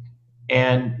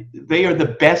 and they are the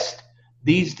best.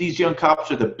 These young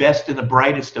cops are the best and the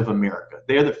brightest of America.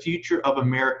 They're the future of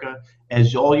America.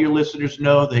 As all your listeners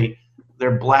know,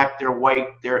 they're black, they're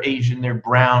white, they're Asian, they're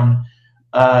brown.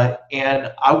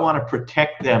 And I want to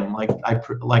protect them like I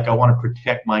want to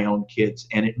protect my own kids.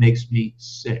 And it makes me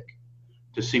sick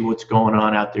to see what's going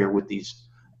on out there with these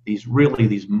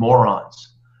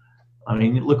morons. I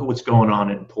mean, look at what's going on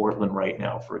in Portland right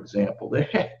now, for example.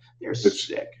 They're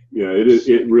sick. Yeah, it is.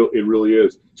 It really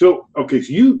is. So, okay,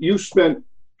 so you spent,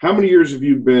 how many years have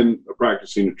you been a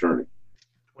practicing attorney?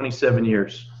 27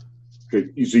 years.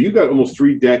 Okay, so you got almost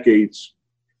 3 decades.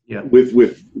 Yeah. With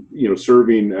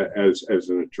serving as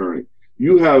an attorney,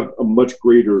 you have a much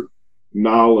greater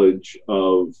knowledge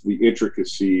of the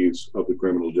intricacies of the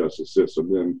criminal justice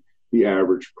system than the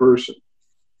average person.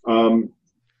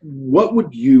 What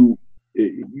would you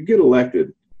get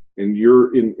elected and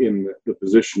you're in the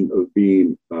position of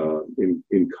being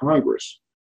in Congress?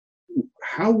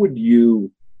 How would you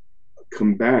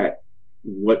combat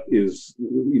what is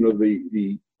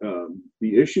the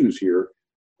issues here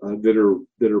that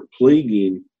are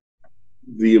plaguing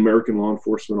the American law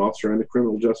enforcement officer and the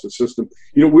criminal justice system?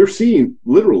 We're seeing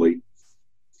literally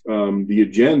the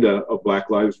agenda of Black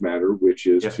Lives Matter, which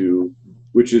is to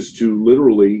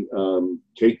literally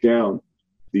take down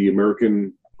the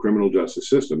American criminal justice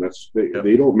system.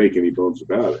 They don't make any bones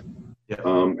about it.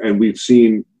 And we've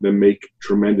seen them make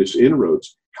tremendous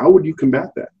inroads. How would you combat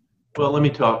that? Well, let me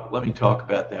talk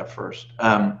about that first.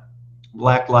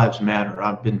 Black Lives Matter.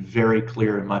 I've been very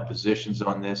clear in my positions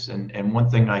on this. And one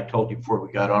thing I told you before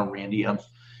we got on, Randy,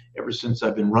 ever since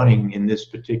I've been running in this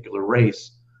particular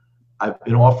race, I've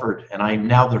been offered, and I'm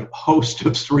now the host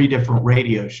of 3 different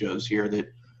radio shows here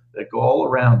that go all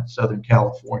around Southern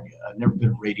California. I've never been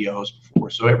a radio host before.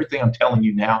 So everything I'm telling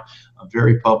you now, I'm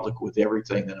very public with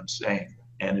everything that I'm saying.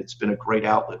 And it's been a great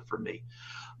outlet for me.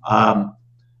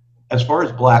 As far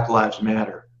as Black Lives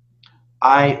Matter,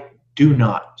 I do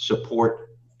not support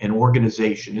an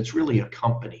organization. It's really a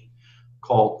company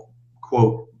called,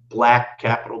 quote, Black,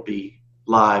 capital B,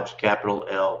 Lives, capital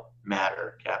L,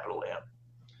 Matter, capital M.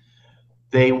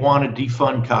 They want to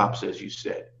defund cops, as you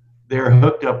said. They're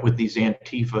hooked up with these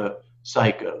Antifa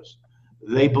psychos.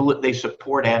 They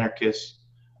support anarchists.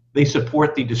 They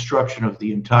support the destruction of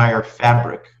the entire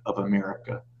fabric of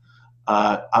America.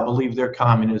 I believe they're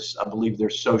communists. I believe they're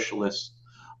socialists.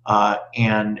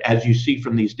 And as you see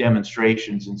from these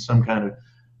demonstrations, in some kind of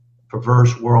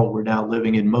perverse world we're now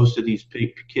living in, most of these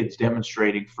kids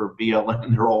demonstrating for BLM,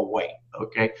 they're all white,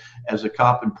 okay? As a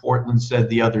cop in Portland said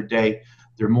the other day,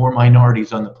 there are more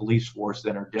minorities on the police force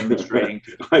than are demonstrating.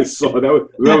 I saw that.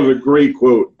 That was a great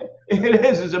quote. It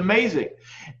is. It's amazing.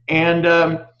 And,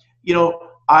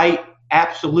 I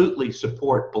absolutely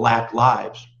support Black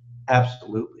lives.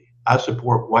 Absolutely. I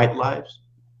support white lives.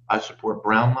 I support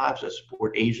brown lives. I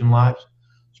support Asian lives.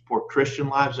 I support Christian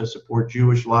lives. I support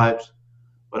Jewish lives.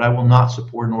 But I will not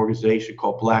support an organization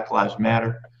called Black Lives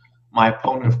Matter. My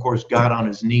opponent, of course, got on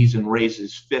his knees and raised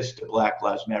his fist to Black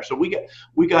Lives Matter. So we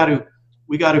got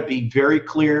to be very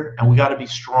clear, and we got to be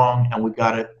strong, and we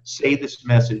got to say this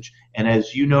message. And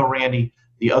as you know, Randy,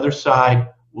 the other side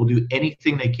will do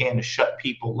anything they can to shut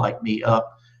people like me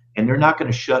up, and they're not going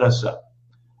to shut us up,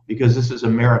 because this is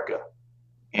America,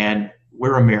 and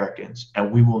we're Americans,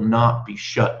 and we will not be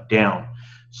shut down.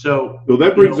 So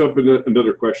that brings up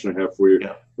another question I have for you.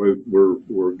 Yeah.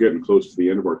 We're getting close to the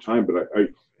end of our time, but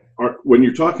when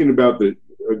you're talking about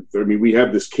we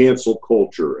have this cancel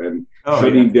culture and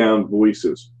shutting down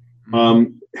voices.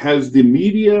 Has the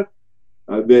media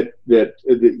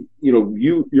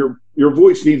your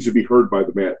voice needs to be heard by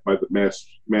the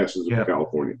masses of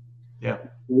California? Yeah.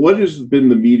 What has been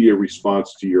the media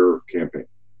response to your campaign?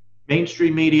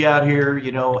 Mainstream media out here,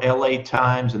 LA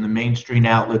Times and the mainstream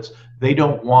outlets, they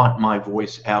don't want my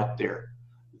voice out there.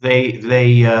 They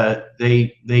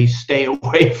stay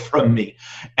away from me.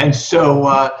 And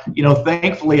so,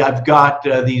 thankfully I've got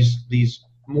these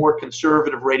more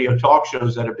conservative radio talk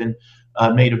shows that have been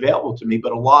made available to me,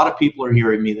 but a lot of people are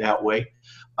hearing me that way.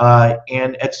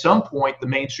 And at some point, the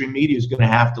mainstream media is going to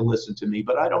have to listen to me,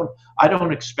 but I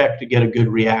don't expect to get a good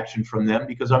reaction from them,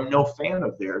 because I'm no fan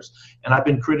of theirs, and I've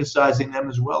been criticizing them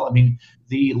as well. I mean,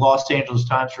 the Los Angeles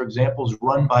Times, for example, is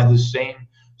run by the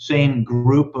same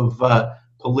group of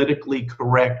politically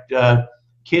correct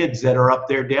kids that are up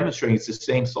there demonstrating. It's the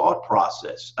same thought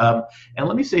process. And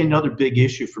let me say another big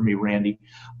issue for me, Randy.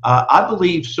 I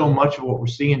believe so much of what we're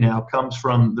seeing now comes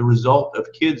from the result of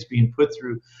kids being put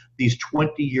through these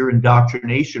 20-year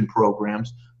indoctrination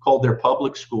programs called their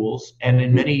public schools, and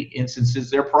in many instances,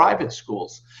 they're private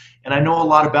schools. And I know a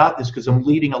lot about this because I'm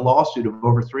leading a lawsuit of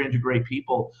over 300 great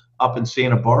people up in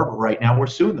Santa Barbara right now. We're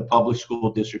suing the public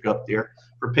school district up there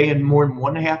for paying more than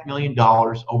 $1.5 million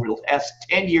over the last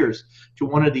 10 years to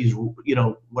one of these,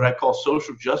 what I call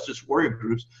social justice warrior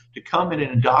groups to come in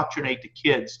and indoctrinate the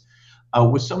kids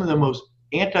with some of the most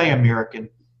anti-American,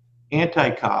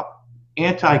 anti-cop,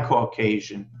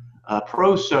 anti-Caucasian,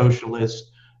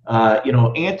 pro-socialist,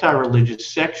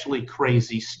 anti-religious, sexually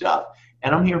crazy stuff.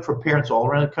 And I'm hearing from parents all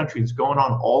around the country. It's going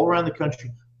on all around the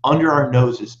country under our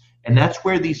noses. And that's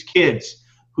where these kids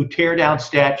who tear down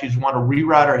statues, want to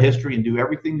rewrite our history and do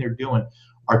everything they're doing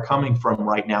are coming from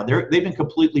right now. They've been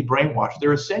completely brainwashed.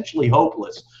 They're essentially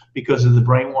hopeless because of the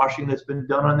brainwashing that's been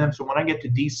done on them. So when I get to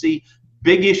DC,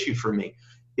 big issue for me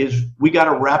is we got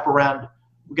to wrap our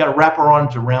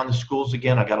arms around the schools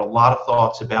again. I got a lot of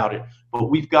thoughts about it,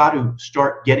 but we've got to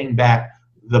start getting back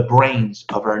the brains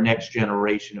of our next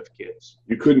generation of kids.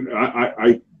 You couldn't.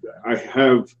 I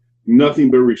have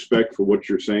nothing but respect for what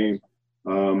you're saying.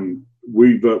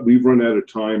 We've run out of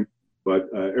time, but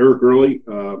Eric Early,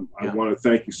 I want to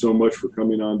thank you so much for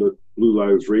coming on to Blue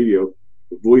Lives Radio,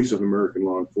 the voice of American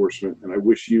law enforcement, and I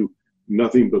wish you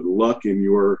nothing but luck in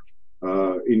your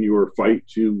fight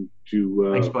to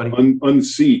Thanks, buddy.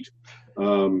 Unseat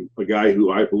a guy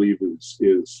who I believe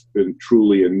is been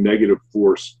truly a negative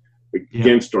force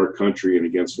against our country and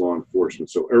against law enforcement.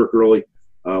 So Eric Early,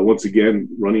 once again,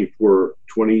 running for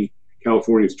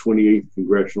California's 28th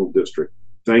congressional district.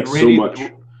 Thanks Randy, so much.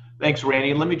 Thanks,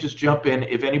 Randy. Let me just jump in.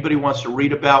 If anybody wants to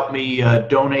read about me,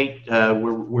 donate.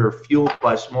 We're fueled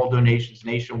by small donations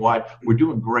nationwide. We're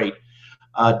doing great.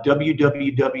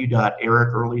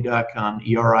 www.ericearly.com,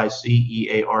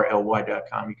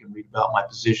 ERICEARLY.com. You can read about my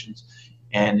positions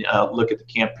and look at the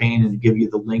campaign and give you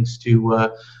the links to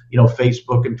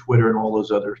Facebook and Twitter and all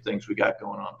those other things we got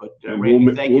going on. But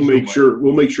Randy, thank you so much.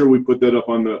 We'll make sure we put that up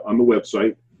on the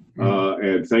website.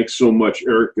 And thanks so much,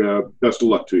 Eric. Best of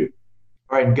luck to you.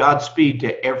 All right, and Godspeed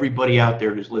to everybody out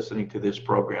there who's listening to this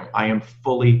program. I am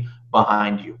fully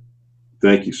behind you.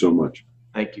 Thank you so much.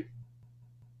 Thank you.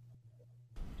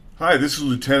 Hi, this is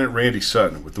Lieutenant Randy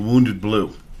Sutton with the Wounded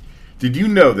Blue. Did you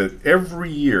know that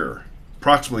every year,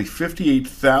 approximately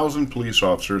 58,000 police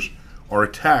officers are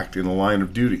attacked in the line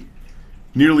of duty?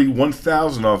 Nearly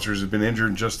 1,000 officers have been injured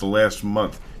in just the last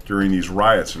month during these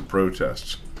riots and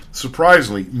protests.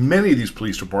 Surprisingly, many of these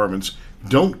police departments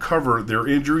don't cover their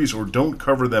injuries or don't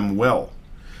cover them well.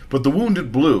 But the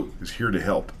Wounded Blue is here to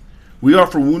help. We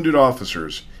offer wounded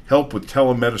officers help with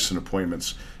telemedicine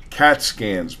appointments, CAT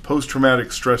scans,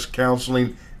 post-traumatic stress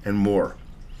counseling, and more.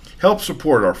 Help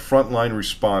support our frontline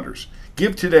responders.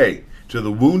 Give today to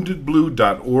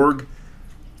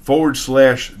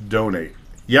thewoundedblue.org/donate.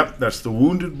 Yep, that's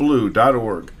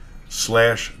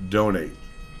thewoundedblue.org/donate.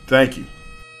 Thank you.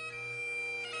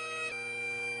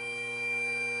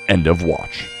 End of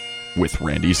Watch with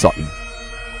Randy Sutton.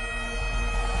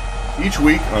 Each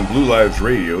week on Blue Lives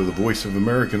Radio, the voice of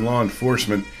American law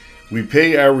enforcement, we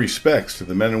pay our respects to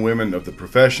the men and women of the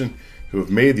profession who have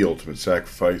made the ultimate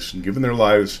sacrifice and given their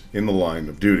lives in the line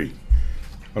of duty.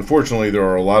 Unfortunately, there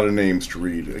are a lot of names to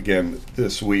read again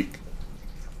this week.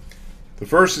 The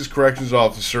first is Corrections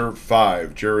Officer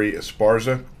 5, Jerry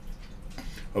Esparza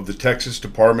of the Texas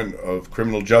Department of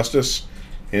Criminal Justice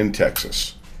in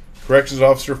Texas. Corrections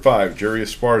Officer 5, Jerry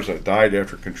Esparza, died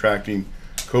after contracting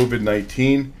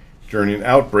COVID-19 during an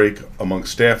outbreak among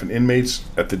staff and inmates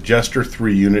at the Jester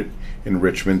 3 unit in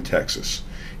Richmond, Texas.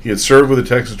 He had served with the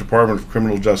Texas Department of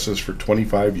Criminal Justice for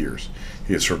 25 years.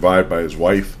 He is survived by his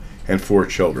wife and 4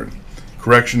 children.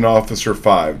 Correction Officer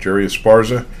 5, Jerry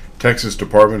Esparza, Texas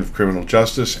Department of Criminal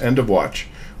Justice, end of watch,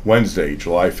 Wednesday,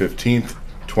 July 15th,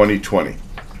 2020.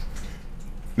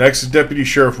 Next is Deputy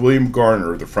Sheriff William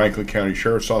Garner of the Franklin County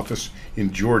Sheriff's Office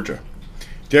in Georgia.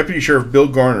 Deputy Sheriff Bill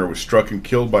Garner was struck and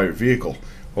killed by a vehicle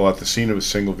while at the scene of a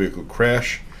single vehicle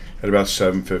crash at about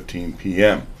 7:15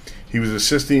 p.m. He was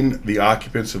assisting the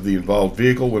occupants of the involved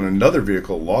vehicle when another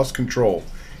vehicle lost control,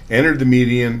 entered the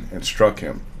median, and struck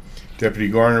him. Deputy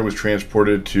Garner was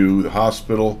transported to the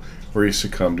hospital where he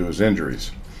succumbed to his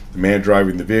injuries. The man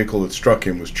driving the vehicle that struck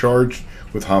him was charged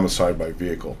with homicide by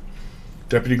vehicle.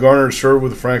 Deputy Garner served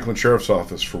with the Franklin Sheriff's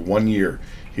Office for 1 year.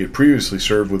 He had previously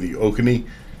served with the Oconee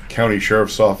County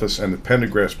Sheriff's Office and the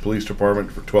Pendergrass Police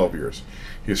Department for 12 years.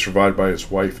 He is survived by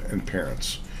his wife and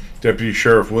parents. Deputy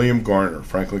Sheriff William Garner,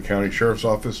 Franklin County Sheriff's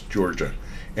Office, Georgia.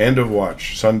 End of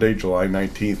watch, Sunday, July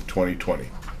 19th, 2020.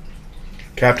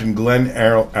 Captain Glenn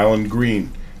Allen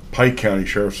Green, Pike County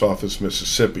Sheriff's Office,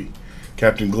 Mississippi.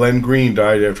 Captain Glenn Green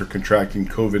died after contracting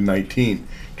COVID-19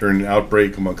 during an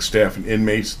outbreak among staff and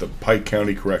inmates at the Pike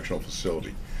County Correctional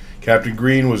Facility. Captain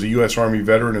Green was a U.S. Army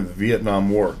veteran of the Vietnam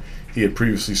War. He had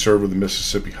previously served with the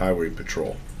Mississippi Highway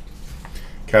Patrol.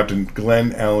 Captain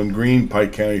Glenn Allen Green,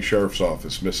 Pike County Sheriff's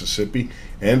Office, Mississippi.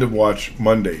 End of watch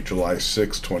Monday, July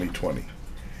 6, 2020.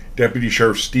 Deputy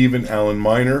Sheriff Stephen Allen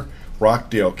Miner,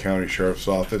 Rockdale County Sheriff's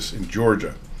Office in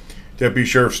Georgia. Deputy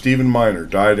Sheriff Stephen Miner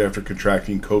died after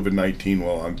contracting COVID-19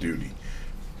 while on duty.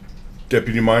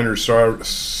 Deputy Miner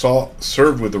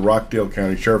served with the Rockdale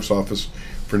County Sheriff's Office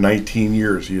for 19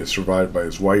 years. He is survived by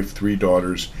his wife, 3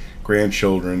 daughters,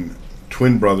 grandchildren,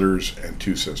 twin brothers, and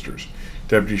 2 sisters.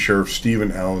 Deputy Sheriff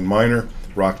Stephen Allen Miner,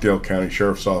 Rockdale County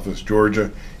Sheriff's Office,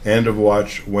 Georgia. End of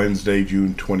watch Wednesday,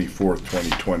 June 24,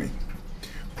 2020.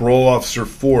 Parole Officer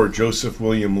 4, Joseph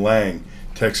William Lang,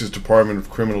 Texas Department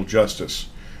of Criminal Justice.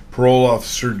 Parole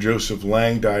Officer Joseph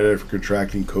Lang died after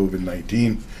contracting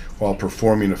COVID-19 while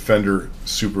performing offender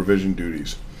supervision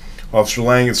duties. Officer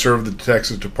Lang had served the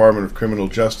Texas Department of Criminal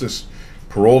Justice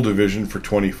Parole Division for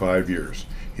 25 years.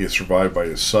 He is survived by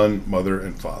his son, mother,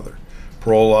 and father.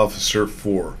 Parole Officer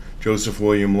 4, Joseph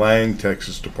William Lang,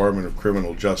 Texas Department of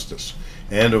Criminal Justice.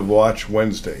 End of watch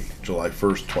Wednesday, July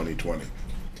 1st, 2020.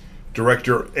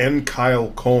 Director N.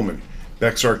 Kyle Coleman,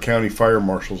 Bexar County Fire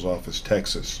Marshal's Office,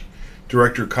 Texas.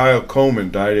 Director Kyle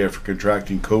Coleman died after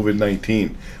contracting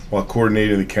COVID-19 while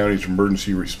coordinating the county's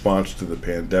emergency response to the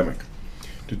pandemic.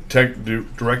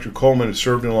 Director Coleman has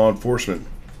served in law enforcement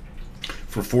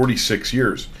for 46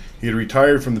 years. He had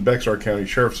retired from the Bexar County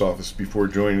Sheriff's Office before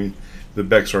joining the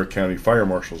Bexar County Fire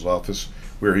Marshal's Office,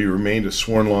 where he remained a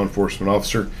sworn law enforcement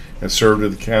officer and served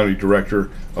as the County Director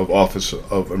of Office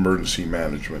of Emergency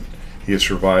Management. He is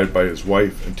survived by his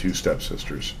wife and 2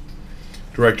 stepsisters.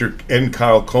 Director N.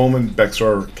 Kyle Coleman,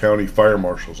 Bexar County Fire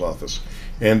Marshal's Office.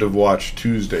 End of watch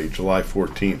Tuesday, July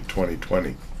 14,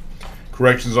 2020.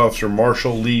 Corrections Officer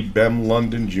Marshall Lee Bem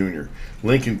London, Jr.,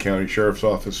 Lincoln County Sheriff's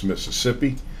Office,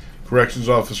 Mississippi. Corrections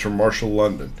Officer Marshall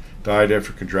London died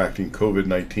after contracting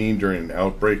COVID-19 during an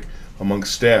outbreak among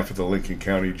staff at the Lincoln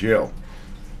County Jail.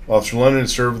 Officer London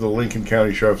served the Lincoln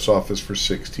County Sheriff's Office for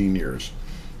 16 years.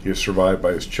 He is survived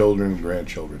by his children and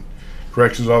grandchildren.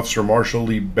 Corrections Officer Marshall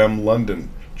Lee Bem London,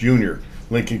 Jr.,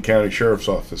 Lincoln County Sheriff's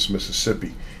Office,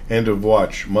 Mississippi. End of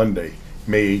watch Monday,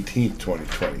 May 18,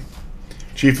 2020.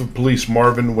 Chief of Police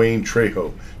Marvin Wayne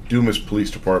Trejo, Dumas Police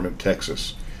Department,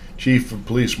 Texas. Chief of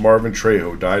Police Marvin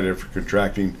Trejo died after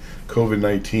contracting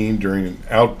COVID-19 during an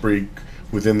outbreak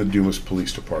within the Dumas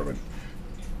Police Department.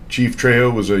 Chief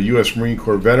Trejo was a U.S. Marine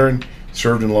Corps veteran,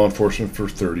 served in law enforcement for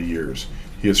 30 years.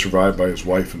 He is survived by his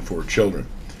wife and 4 children.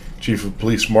 Chief of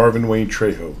Police Marvin Wayne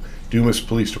Trejo, Dumas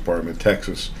Police Department,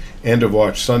 Texas. End of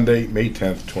watch Sunday, May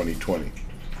 10th, 2020.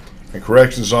 And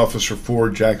Corrections Officer 4,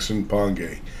 Jackson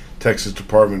Pongay, Texas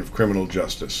Department of Criminal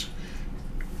Justice.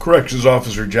 Corrections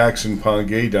Officer Jackson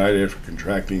Pongay died after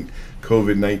contracting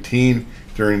COVID-19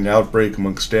 during an outbreak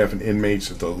among staff and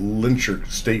inmates at the Lynchburg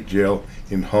State Jail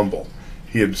in Humble.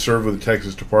 He had served with the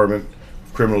Texas Department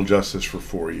of Criminal Justice for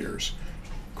 4 years.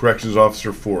 Corrections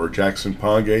Officer 4, Jackson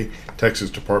Pongay,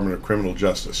 Texas Department of Criminal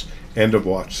Justice. End of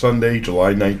watch Sunday,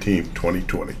 July 19,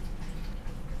 2020.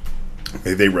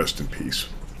 May they rest in peace.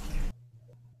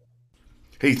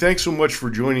 Hey, thanks so much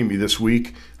for joining me this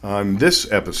week on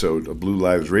this episode of Blue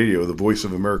Lives Radio, the voice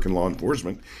of American law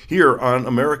enforcement, here on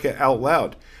America Out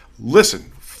Loud.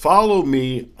 Listen, follow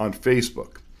me on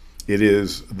Facebook. It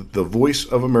is the voice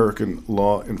of American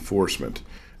law enforcement.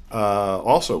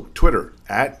 Also, Twitter,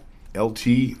 at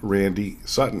LT Randy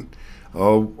Sutton.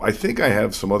 I think I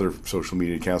have some other social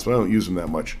media accounts, but I don't use them that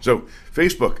much. So,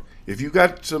 Facebook, if you've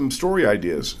got some story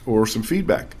ideas or some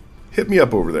feedback, hit me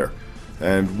up over there.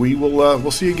 And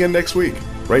we'll see you again next week,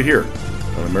 right here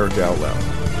on America Out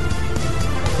Loud.